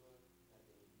I'm sure that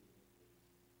they will be doing for this.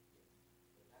 Yes.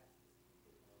 But that specific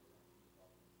case, I was actually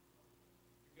talking about.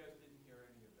 You guys didn't hear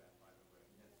any of that, by the way.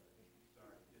 Yes,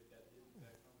 sorry.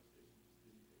 That conversation just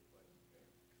didn't take place, okay?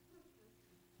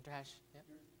 Dr. Hash? Yep.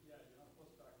 Yeah, you're not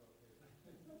supposed to talk about paper.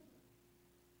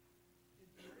 If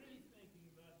you're really thinking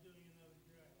about doing another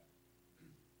graft, a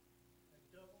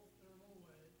double thermal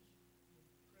wedge with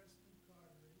crested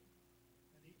cautery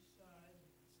at each side of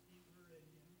the steep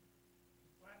meridian,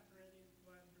 flat meridian,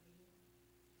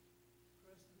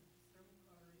 crested thermal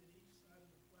cautery at each side of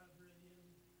the flat meridian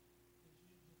is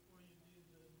used before you do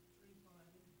the tree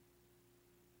finding.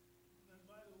 And then,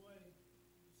 by the way,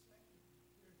 the second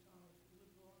keratomas look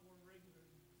a lot more regular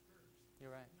than the first. You're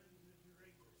right. Maybe there's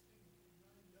irregular astigmatism. Now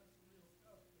you've got some real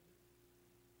stuff with it.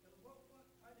 What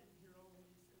I didn't hear all when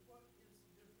you said, what is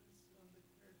the difference on the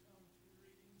keratometry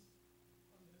readings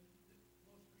on the most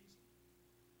recent?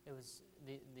 It was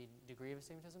the degree of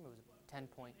astigmatism. It was 10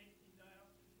 point, 18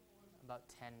 diopters, what was it? about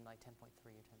 10, like 10.3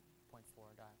 or 10.4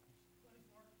 diopters.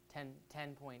 24?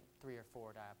 10.3 or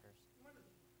 4 diopters.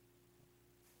 Wonderful.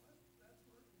 That's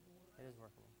workable. It is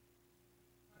workable.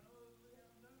 I know we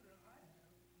haven't done it, I have.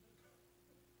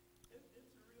 It's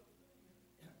a real thing,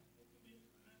 and it can be a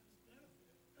tremendous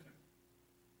benefit.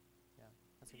 Yeah,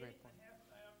 that's a great point. The 8.5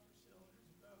 diopter cylinder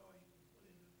is about all you can put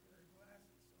into a pair of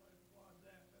glasses, so I applaud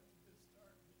that. That's a good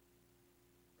start, but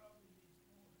probably needs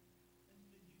more. And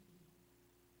you can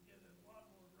get a lot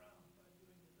more round by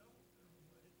doing the double thermal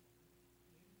blade.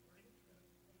 Maybe for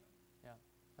intraocular. Yeah,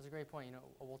 that's a great point. You know,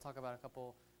 we'll talk about a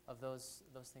couple of those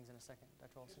things in a second,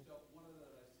 Dr. Olson. Just one other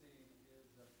that I've seen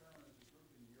is Sherman is a group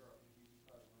in Europe, you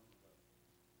probably remember, but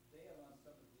they have on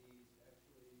some of these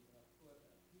actually put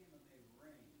a PMMA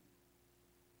ring,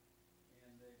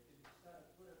 and they decided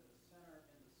to put it in the center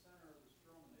of the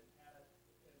stroma. They've had it,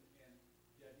 and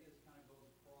the idea is kind of goes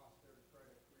across there to try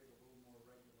to create a little more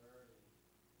regularity.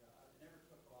 It never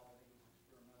took off. I think it was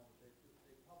experimental, but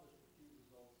they published a few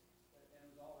results, and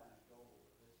it was all anecdotal.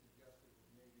 But they suggested that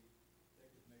maybe they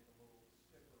could make a little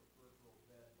stiffer peripheral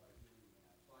bed by doing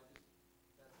that. So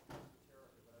that's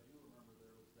esoteric, but I do remember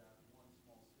there was that one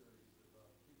small series of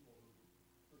people who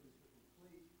produced a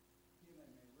complete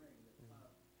PMMA ring that kind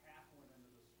of half went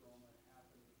into the stroma, half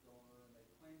into the donor, and they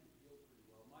claimed it healed pretty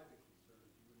well. My big concern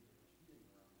is you wouldn't get much healing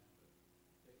around that,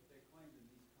 but they claimed in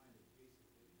these kind of cases,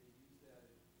 they use that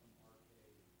in some RK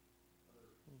and other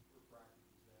refractive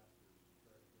disasters to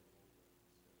try to get a little bit of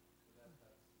stick. So that's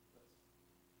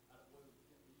I don't, whether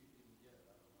you can even get it,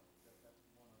 I don't know. That's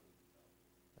one other detail.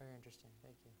 Very interesting.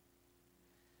 Thank you.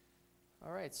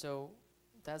 All right, so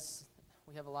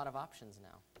we have a lot of options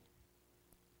now.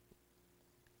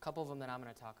 A couple of them that I'm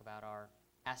going to talk about are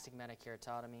astigmatic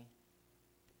keratotomy,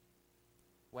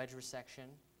 wedge resection,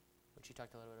 which you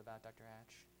talked a little bit about, Dr.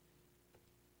 Hatch,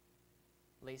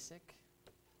 LASIK,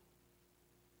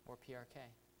 or PRK.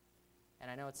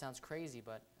 And I know it sounds crazy,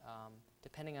 but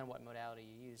depending on what modality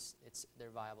you use,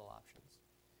 they're viable options.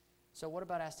 So what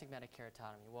about astigmatic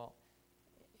keratotomy? Well,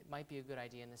 it might be a good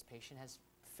idea in this patient. Has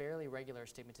fairly regular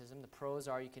astigmatism. The pros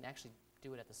are you can actually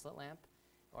do it at the slit lamp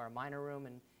or a minor room,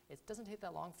 and it doesn't take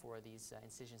that long for these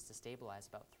incisions to stabilize,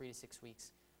 about 3 to 6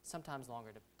 weeks, sometimes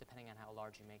longer depending on how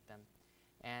large you make them.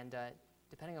 And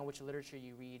depending on which literature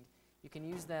you read, you can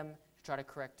use them to try to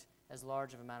correct as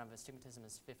large of amount of astigmatism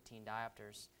as 15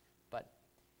 diopters. But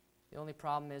the only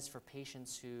problem is for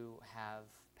patients who have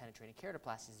penetrating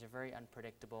keratoplasties, they're very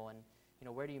unpredictable. And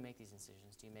where do you make these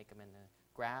incisions? Do you make them in the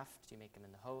graft? Do you make them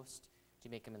in the host? Do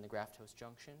you make them in the graft-host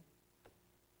junction?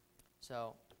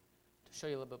 So to show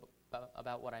you a little bit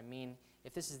about what I mean,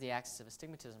 if this is the axis of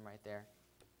astigmatism right there,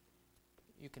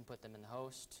 you can put them in the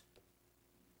host.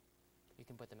 You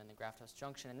can put them in the graft-host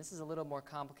junction. And this is a little more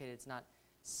complicated. It's not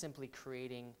simply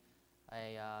creating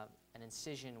an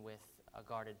incision with a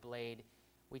guarded blade.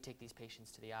 We take these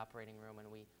patients to the operating room and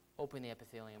we open the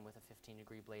epithelium with a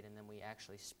 15-degree blade, and then we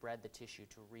actually spread the tissue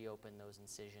to reopen those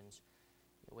incisions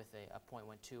with a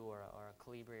 .12 or a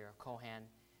Calibri or a Cohan,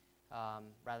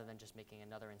 rather than just making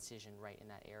another incision right in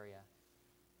that area.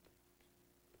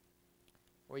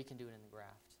 Or you can do it in the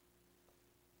graft.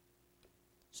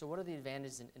 So what are the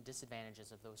advantages and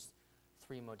disadvantages of those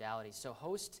 3 modalities? So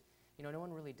host, no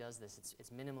one really does this. It's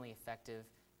minimally effective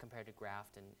compared to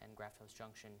graft and graft-host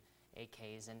junction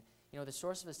AKs. And the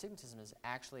source of astigmatism is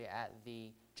actually at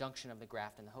the junction of the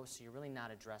graft and the host, so you're really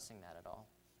not addressing that at all.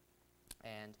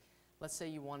 And let's say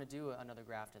you want to do another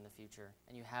graft in the future,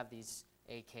 and you have these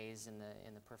AKs in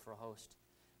the peripheral host.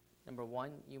 Number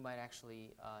one, you might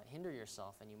actually hinder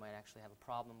yourself, and you might actually have a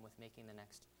problem with making the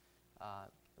next,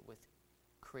 with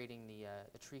creating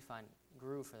the tree-fine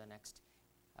groove for the next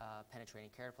penetrating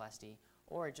keratoplasty,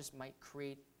 or it just might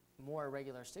create more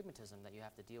irregular astigmatism that you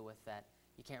have to deal with that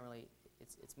you can't really,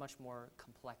 it's much more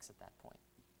complex at that point.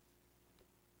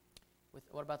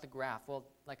 What about the graft? Well,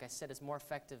 like I said, it's more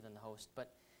effective than the host,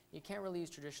 but you can't really use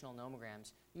traditional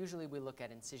nomograms. Usually we look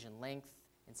at incision length,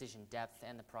 incision depth,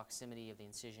 and the proximity of the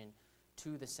incision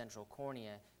to the central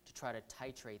cornea to try to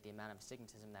titrate the amount of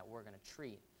astigmatism that we're going to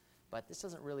treat. But this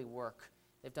doesn't really work.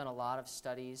 They've done a lot of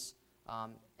studies,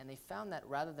 and they found that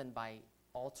rather than by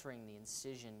altering the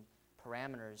incision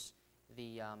parameters,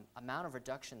 the amount of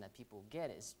reduction that people get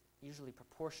is usually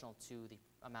proportional to the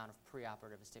amount of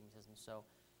preoperative astigmatism. So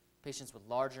patients with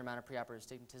larger amount of preoperative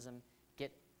astigmatism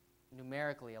get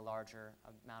numerically a larger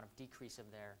amount of decrease of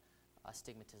their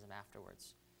astigmatism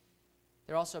afterwards.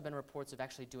 There also have been reports of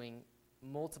actually doing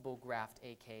multiple graft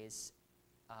AKs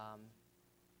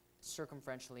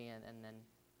circumferentially and then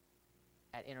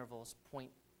at intervals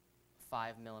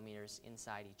 0.5 millimeters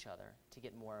inside each other to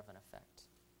get more of an effect.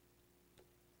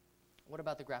 What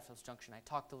about the graft-host junction? I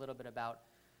talked a little bit about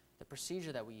the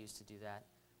procedure that we use to do that.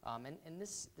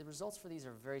 The results for these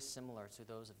are very similar to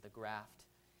those of the graft.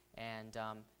 And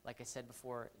like I said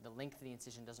before, the length of the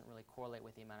incision doesn't really correlate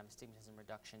with the amount of astigmatism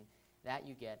reduction that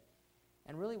you get.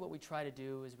 And really what we try to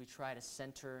do is we try to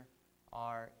center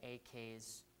our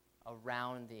AKs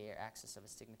around the axis of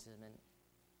astigmatism. And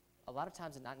a lot of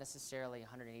times not necessarily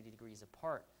 180 degrees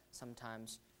apart.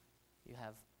 Sometimes you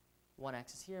have one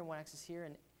axis here and one axis here,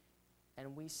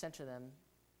 and we center them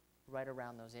right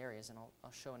around those areas. And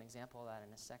I'll show an example of that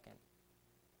in a second.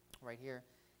 Right here,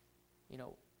 you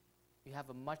know, you have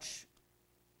a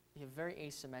very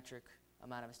asymmetric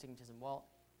amount of astigmatism. Well,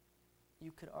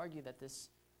 you could argue that this,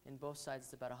 in both sides,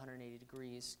 is about 180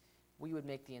 degrees. We would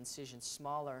make the incision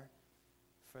smaller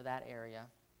for that area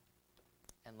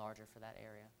and larger for that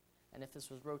area. And if this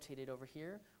was rotated over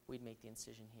here, we'd make the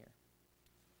incision here.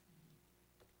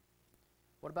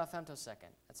 What about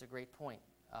femtosecond? That's a great point.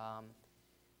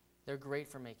 They're great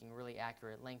for making really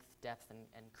accurate length, depth,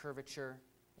 and curvature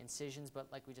incisions, but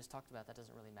like we just talked about, that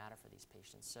doesn't really matter for these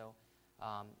patients. So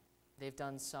they've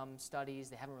done some studies.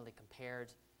 They haven't really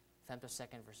compared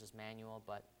femtosecond versus manual,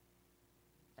 but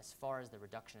as far as the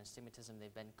reduction in astigmatism,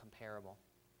 they've been comparable.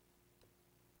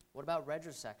 What about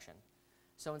retrosection?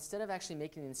 So instead of actually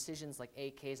making incisions like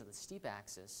AKs at the steep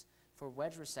axis, for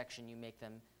wedge resection, you make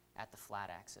them at the flat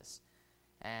axis.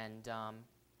 And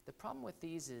the problem with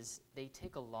these is they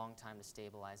take a long time to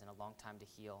stabilize and a long time to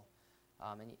heal.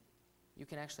 And you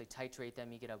can actually titrate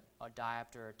them. You get a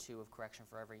diopter or two of correction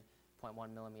for every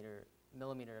 0.1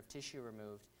 millimeter of tissue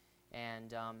removed.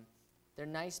 And they're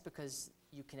nice because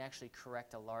you can actually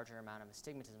correct a larger amount of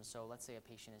astigmatism. So let's say a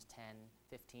patient is 10,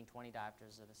 15, 20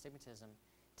 diopters of astigmatism.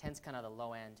 10's kind of the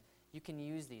low end. You can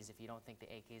use these if you don't think the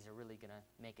AKs are really going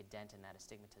to make a dent in that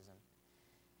astigmatism.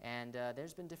 And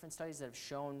there's been different studies that have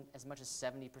shown as much as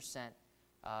 70%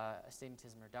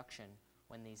 astigmatism reduction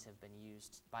when these have been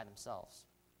used by themselves.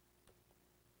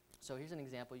 So here's an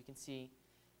example. You can see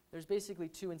there's basically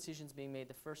two incisions being made.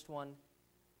 The first one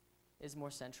is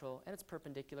more central, and it's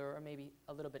perpendicular or maybe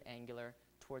a little bit angular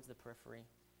towards the periphery.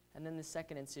 And then the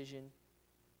second incision,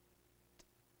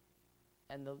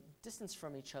 and the distance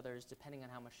from each other is depending on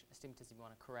how much astigmatism you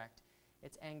want to correct.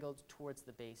 It's angled towards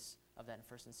the base of that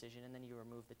first incision, and then you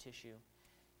remove the tissue.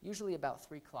 Usually about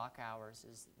 3 clock hours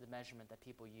is the measurement that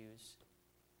people use.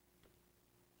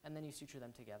 And then you suture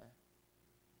them together.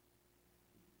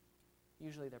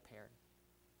 Usually they're paired.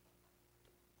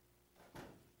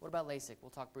 What about LASIK?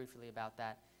 We'll talk briefly about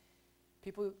that.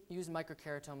 People use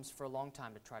microkeratomes for a long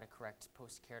time to try to correct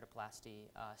post-keratoplasty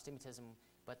astigmatism,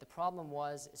 but the problem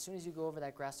was as soon as you go over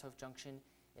that Grashof junction,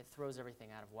 it throws everything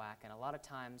out of whack. And a lot of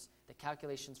times the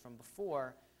calculations from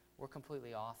before were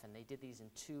completely off, and they did these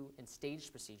in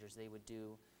staged procedures. They would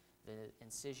do the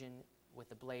incision with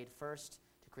the blade first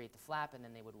to create the flap, and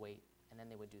then they would wait, and then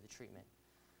they would do the treatment.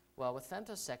 Well, with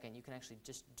femtosecond, you can actually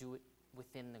just do it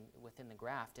within the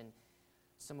graft. And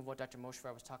some of what Dr.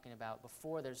 Moshfar was talking about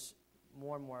before, there's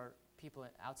more and more people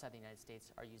outside the United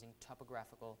States are using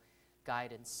topographical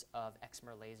guidance of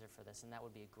excimer laser for this, and that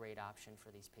would be a great option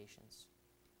for these patients.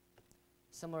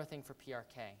 Similar thing for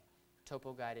PRK,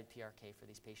 topo-guided PRK for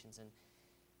these patients. And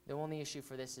the only issue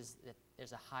for this is that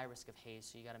there's a high risk of haze,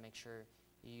 so you got to make sure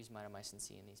you use mitomycin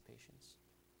C in these patients.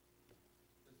 Does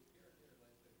PRK or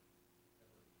LASIK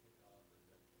ever kick off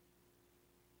rejection?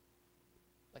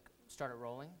 Like start it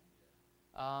rolling?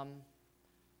 Yeah. I'll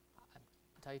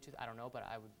tell you the truth, I don't know, but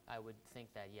I would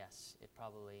think that yes, it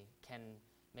probably can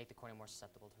make the cornea more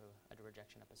susceptible to a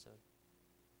rejection episode.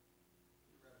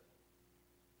 Theoretical.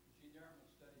 Gene, there aren't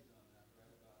much studies on that,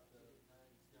 right? About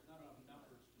there's not enough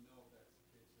numbers to know if that's the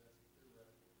case. So that's a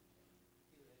theoretical concern.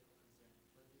 Theoretical concern.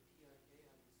 But with PRK,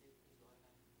 I would say because you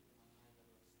automatically put them on high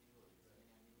level of steroids. Right. I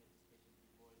mean, I knew this patient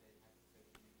before they had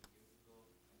surgery many years ago,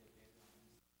 and their background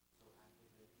is so active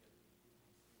that PRK put on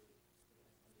steroids stabilize all the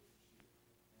tissue.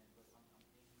 And but I'm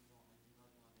thinking, you know, I do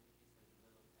not know of any case that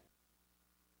developed that.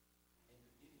 And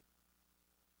the video.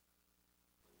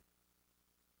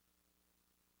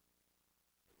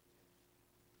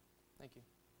 Thank you.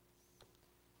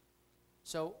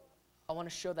 So I want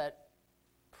to show that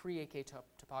pre-AK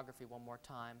topography one more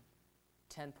time.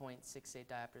 10.68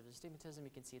 diopters of astigmatism. You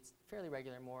can see it's fairly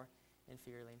regular, more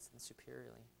inferiorly than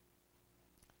superiorly.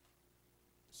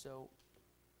 So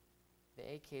the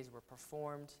AKs were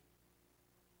performed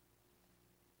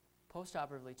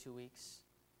post-operatively 2 weeks,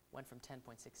 went from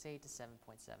 10.68 to 7.79.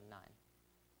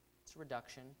 It's a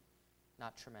reduction,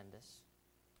 not tremendous.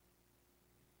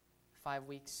 5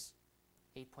 weeks,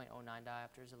 8.09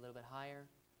 diopters, a little bit higher.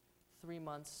 3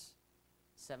 months,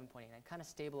 7.89, kind of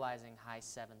stabilizing high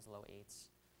 7s, low 8s.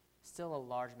 Still a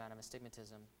large amount of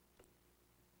astigmatism.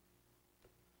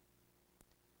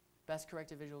 Best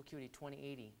corrected visual acuity,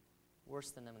 20/80,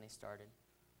 worse than them when they started.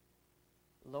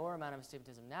 Lower amount of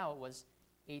astigmatism now, it was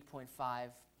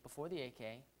 8.5 before the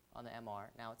AK on the MR.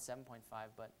 Now it's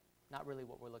 7.5, but not really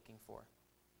what we're looking for.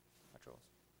 Dr. Rolls.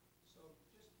 So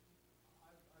just,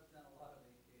 I've done a lot of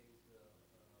AKs,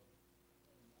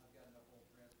 and I've got enough old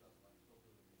transplants, I'm still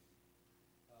doing these.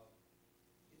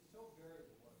 It's so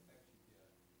variable what effects you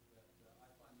get that I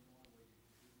find the only way you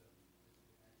can do them is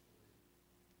to actually,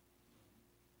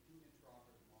 do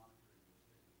intraoperative monitoring of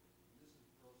astigmatism. And this is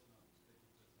gross enough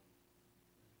astigmatism.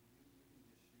 You can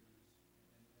just use,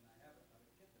 and I have a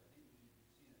kit that I think you've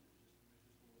seen it. There's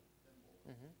just a little thimble.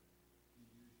 Mm-hmm. You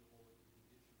use to hold it, you can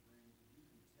get your rings, and you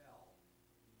can tell,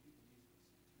 you can easily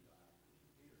see 2 diopters,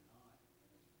 8 or 9,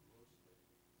 and it's grossly.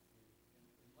 And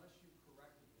unless you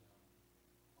corrected them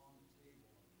on the table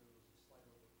and there was a slight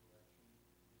overcorrection,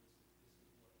 this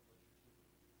is what you're typically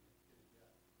going to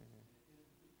get. Mm-hmm. And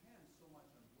it depends so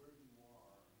much on where you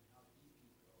are and how deep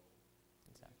you go.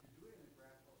 Exactly. If you're doing the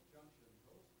graft post junction,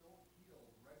 those don't heal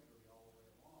regularly all the way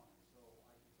along. So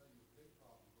I can tell you a big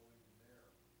problem going in there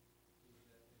is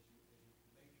that as you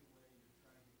make your way, you're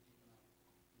trying to get deep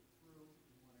enough, you're through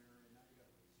in one area, now you got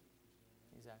to put sutures in.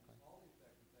 And Exactly. all the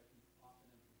effect, in fact, you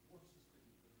often end up with worse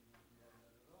astigmatism than if you hadn't done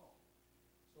it at all.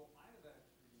 So I have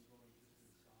actually been going just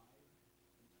inside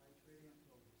and titrating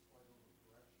until there's a slight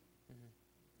overcorrection. Mm-hmm.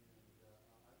 And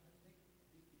I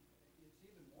think it's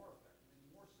even more effective. I mean,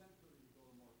 the more centrally you go,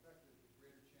 the more effective, the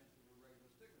greater chance of irregular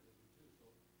astigmatism too. So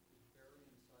it's very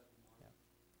inside the margin.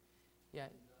 Yeah.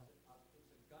 And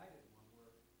it's a guided one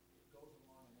where it goes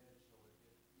along an edge, so you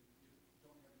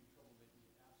don't have any trouble making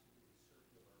it absolutely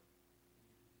circular. And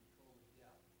you can control the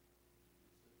depth.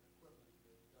 It's the equipment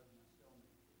that Doug Mastel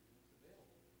made for you, and it's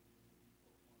available if you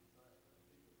folks want to try it.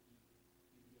 But I think that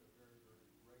you can get a very,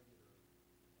 very regular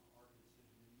arc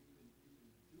incision, and you can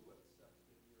do it such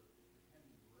that if your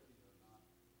hemi and meridian are not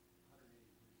 180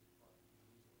 degrees apart, you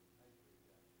can easily titrate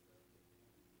that the hemi and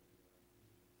meridian and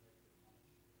you can detect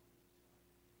it on the sheet on the side.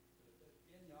 But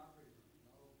in the operating room,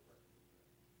 not overcorrecting the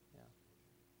red. Yeah.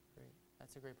 Great.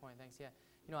 That's a great point. Thanks. Yeah.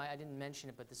 I didn't mention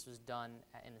it, but this was done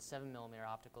in the 7mm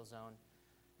optical zone.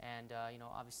 And,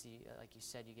 obviously, like you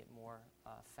said, you get more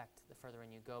effect the further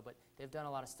in you go. But they've done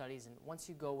a lot of studies, and once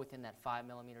you go within that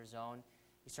 5mm zone,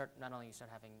 not only you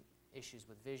start having issues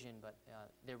with vision, but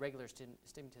the irregular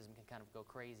astigmatism can kind of go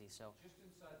crazy. So, Just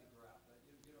inside the graft.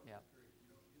 You don't Yeah. agree.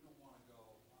 You don't want to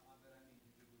go. But I mean,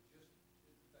 you could go just.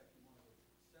 In fact, you want to go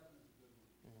 7 is a good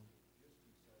one. Mhm. Just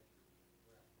inside your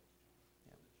graft post junction,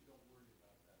 Yeah. so that you don't worry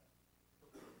about that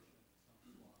perforation at some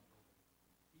spot where the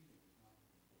heating is not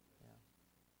going to take place. yeah.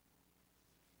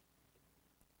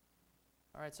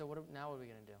 All right. So now what are we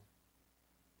going to do?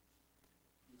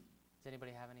 Does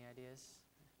anybody have any ideas?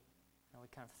 We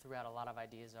kind of threw out a lot of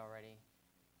ideas already.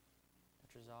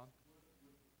 Dr. Zog?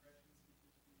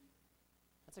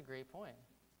 That's a great point.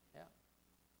 Yeah.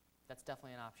 That's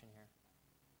definitely an option here.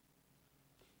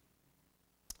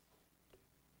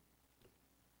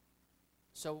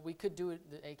 So we could do it,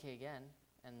 the AK again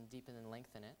and deepen and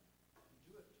lengthen it.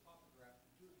 Do it topograph.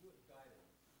 Do it guided.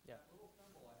 Yeah. That little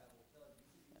thimble I have will tell you.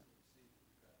 You can easily see that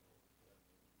you've got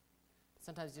overcorrected.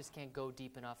 Sometimes you just can't go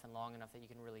deep enough and long enough that you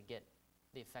can really get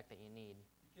the effect that you need.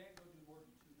 You can't go do more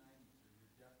than 290s, or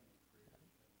you're definitely creating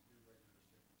an irregular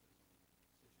astigmatism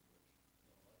situation.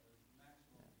 So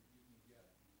maximum you can get,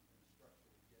 you can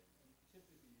structurally get, and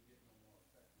typically you get no more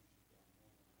effect once you've gone more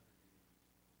than 180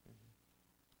 degrees. Mm-hmm.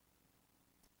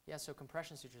 Yeah, so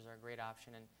compression sutures are a great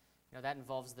option, and that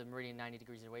involves the meridian 90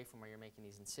 degrees away from where you're making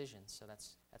these incisions, so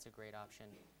that's a great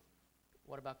option.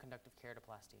 What about conductive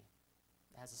keratoplasty?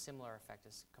 It has a similar effect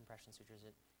as compression sutures.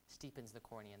 It steepens the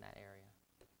cornea in that area.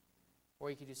 Or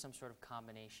you could do some sort of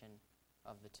combination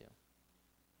of the two.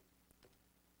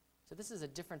 So this is a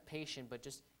different patient, but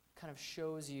just kind of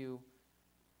shows you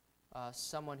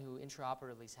someone who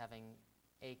intraoperatively is having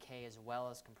AK as well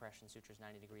as compression sutures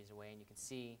 90 degrees away, and you can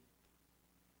see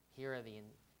here are the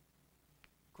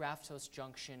graft host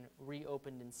junction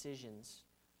reopened incisions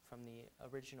from the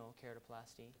original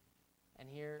keratoplasty. And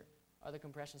here are the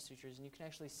compression sutures, and you can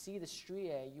actually see the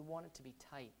striae. You want it to be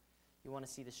tight. You want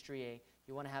to see the striae.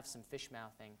 You want to have some fish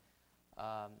mouthing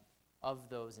of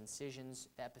those incisions.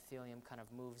 The epithelium kind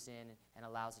of moves in and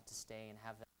allows it to stay and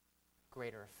have that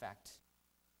greater effect.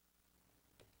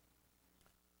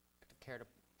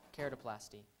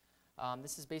 Keratoplasty.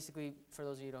 This is basically, for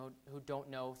those of you who don't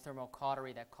know,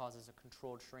 thermocautery that causes a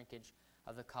controlled shrinkage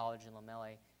of the collagen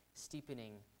lamellae,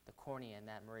 steepening the cornea in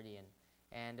that meridian.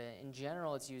 And in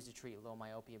general, it's used to treat low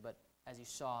myopia, but as you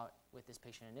saw with this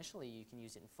patient initially, you can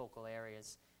use it in focal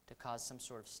areas to cause some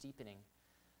sort of steepening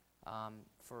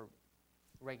for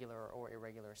regular or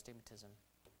irregular astigmatism.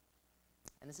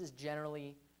 And this is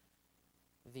generally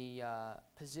the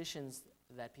positions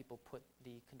that people put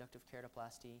the conductive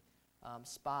keratoplasty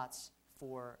spots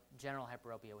for general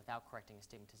hyperopia without correcting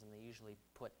astigmatism. They usually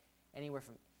put anywhere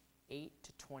from 8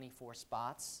 to 24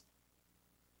 spots,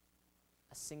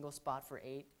 a single spot for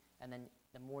 8, and then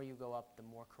the more you go up, the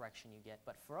more correction you get.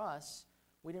 But for us,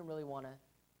 we didn't really want to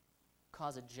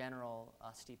cause a general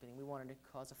steepening. We wanted to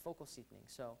cause a focal steepening.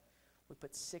 So we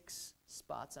put 6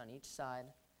 spots on each side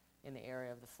in the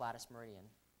area of the flattest meridian.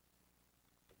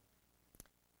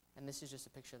 And this is just a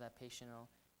picture of that patient. I'll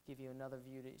give you another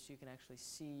view so you can actually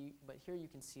see, but here you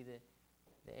can see the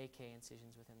AK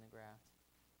incisions within the graft.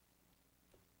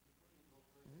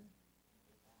 Mhm.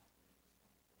 with that,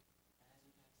 and as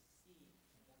you can see,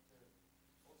 the doctor,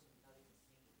 also without even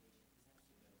seeing the patient,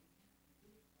 is actually really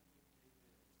really good at this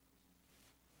patient.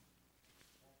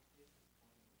 That patient is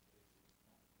pointing to the patient is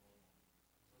not normal.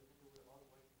 So even though we're all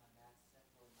working on that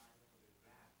central 9mm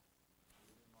graph,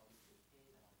 we're doing all these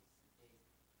AKs and all these CKs, but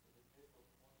the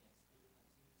peripheral cornea still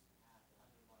continues to have the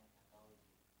underlying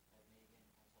pathology that may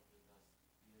again catch up with us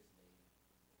years later.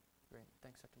 Great.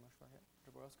 Thanks, Dr. Moshfar. Yeah.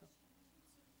 Dr. Borowska?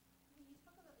 So, when you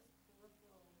talk about this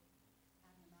peripheral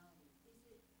abnormality, is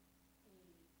it a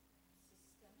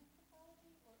systemic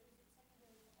pathology or is it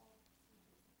secondary to all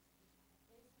procedures?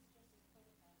 Or is this just a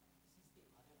prototype? Since the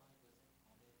other eye wasn't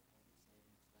counted, I would say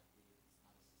most likely it's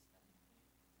not a systemic thing,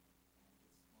 and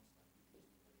it's most likely due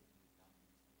to everything we've done in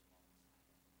this patient on this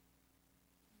side.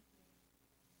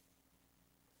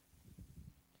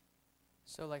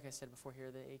 So like I said before,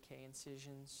 here are the AK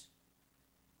incisions.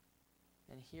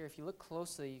 And here, if you look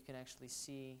closely, you can actually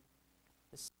see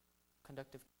the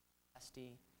conductive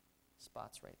keratoplasty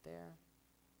spots right there.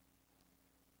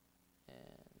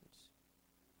 And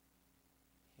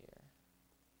here.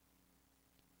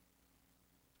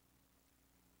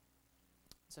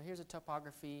 So here's a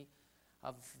topography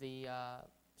of the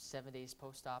 7 days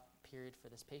post-op period for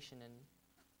this patient, and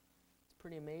it's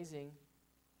pretty amazing.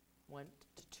 Went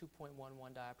to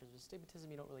 2.11 diopters of astigmatism.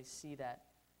 You don't really see that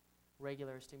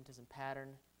regular astigmatism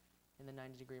pattern in the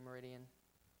 90-degree meridian.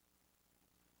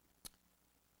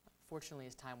 Fortunately,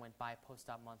 as time went by,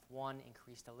 post-op month 1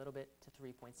 increased a little bit to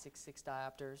 3.66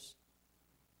 diopters.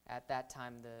 At that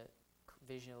time, the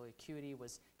visual acuity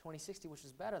was 20/60, which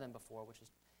was better than before,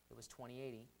 it was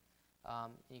 20/80.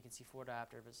 And you can see 4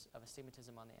 diopters of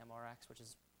astigmatism on the MRX, which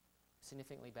is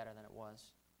significantly better than it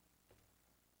was.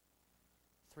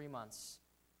 3 months,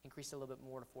 increased a little bit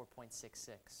more to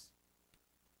 4.66.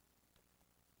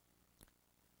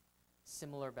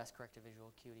 Similar best corrected visual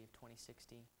acuity of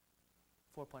 20/60,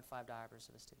 4.5 diopters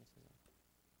of astigmatism.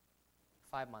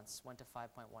 5 months, went to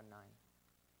 5.19.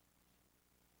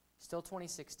 Still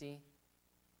 20/60,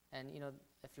 and you know,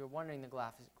 if you're wondering, the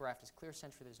graft is clear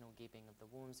centrally, there's no gaping of the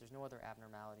wounds, there's no other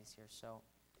abnormalities here. So,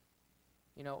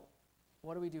 you know,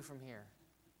 what do we do from here?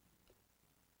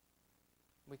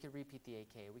 We could repeat the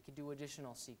AK, we could do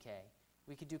additional CK,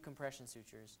 we could do compression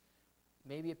sutures,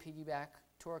 maybe a piggyback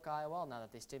toric IOL now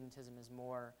that the astigmatism is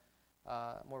more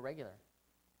regular.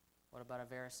 What about a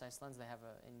Verisize lens? They have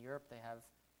in Europe, they have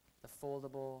the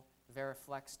foldable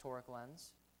Veriflex toric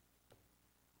lens.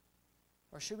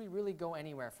 Or should we really go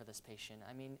anywhere for this patient?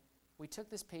 I mean, we took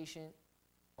this patient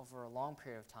over a long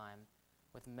period of time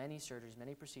with many surgeries,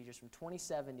 many procedures from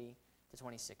 2070 to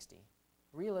 2060.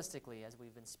 Realistically, as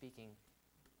we've been speaking,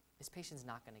 this patient's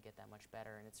not going to get that much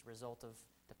better, and it's a result of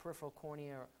the peripheral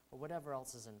cornea or whatever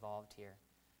else is involved here.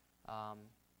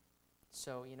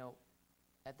 So, you know,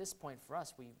 at this point for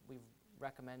us, we've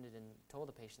recommended and told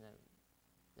the patient that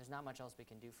there's not much else we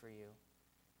can do for you,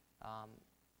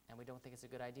 and we don't think it's a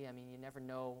good idea. I mean, you never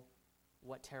know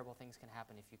what terrible things can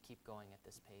happen if you keep going at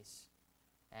this pace,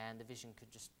 and the vision could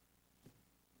just,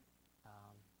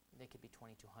 they could be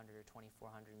 2200 or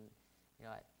 2400. And, you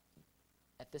know,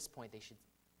 at this point, they should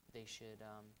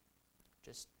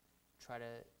just try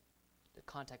to the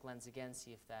contact lens again,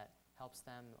 see if that helps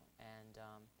them, and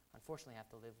unfortunately have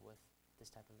to live with this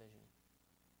type of vision.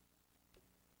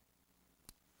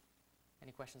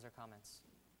 Any questions or comments?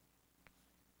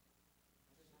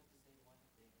 I just have to say one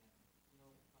thing, and you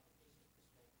know, from a patient's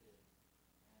perspective,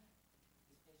 and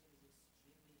this patient is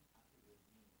extremely happy with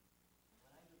me. And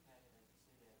when I look at it, as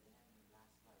you said at the end of the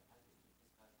last slide, I just took this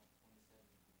guy from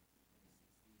 2070 to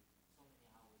 2060, so many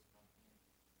hours from him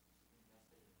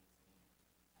invested in this thing.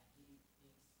 And he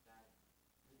thinks that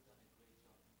we've done a great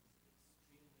job, and he's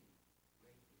extremely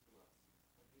grateful to us.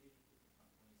 But we really took him from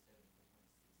 2070 to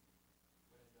 2060.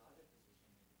 Whereas the other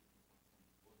physician maybe took him from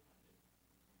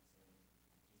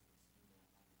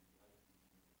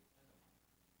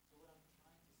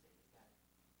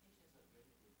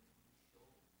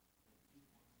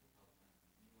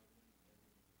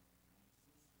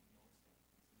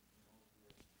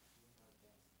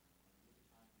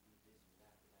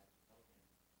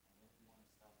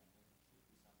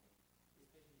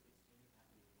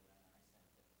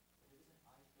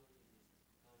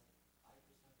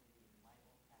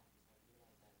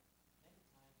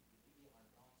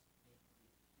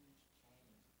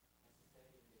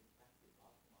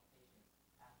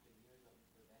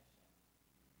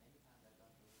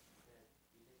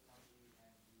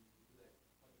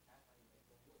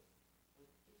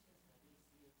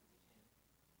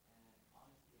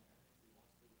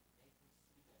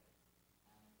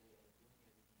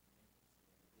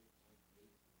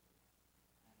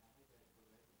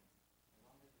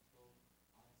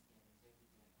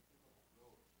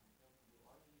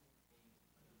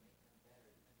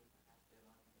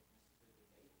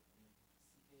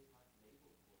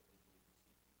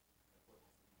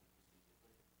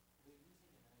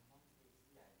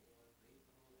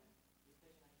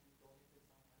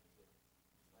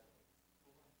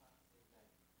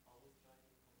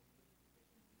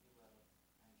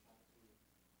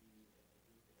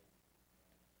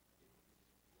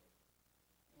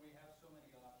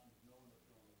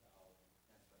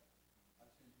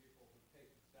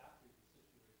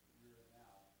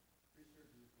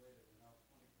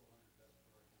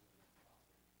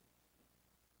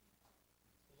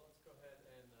go ahead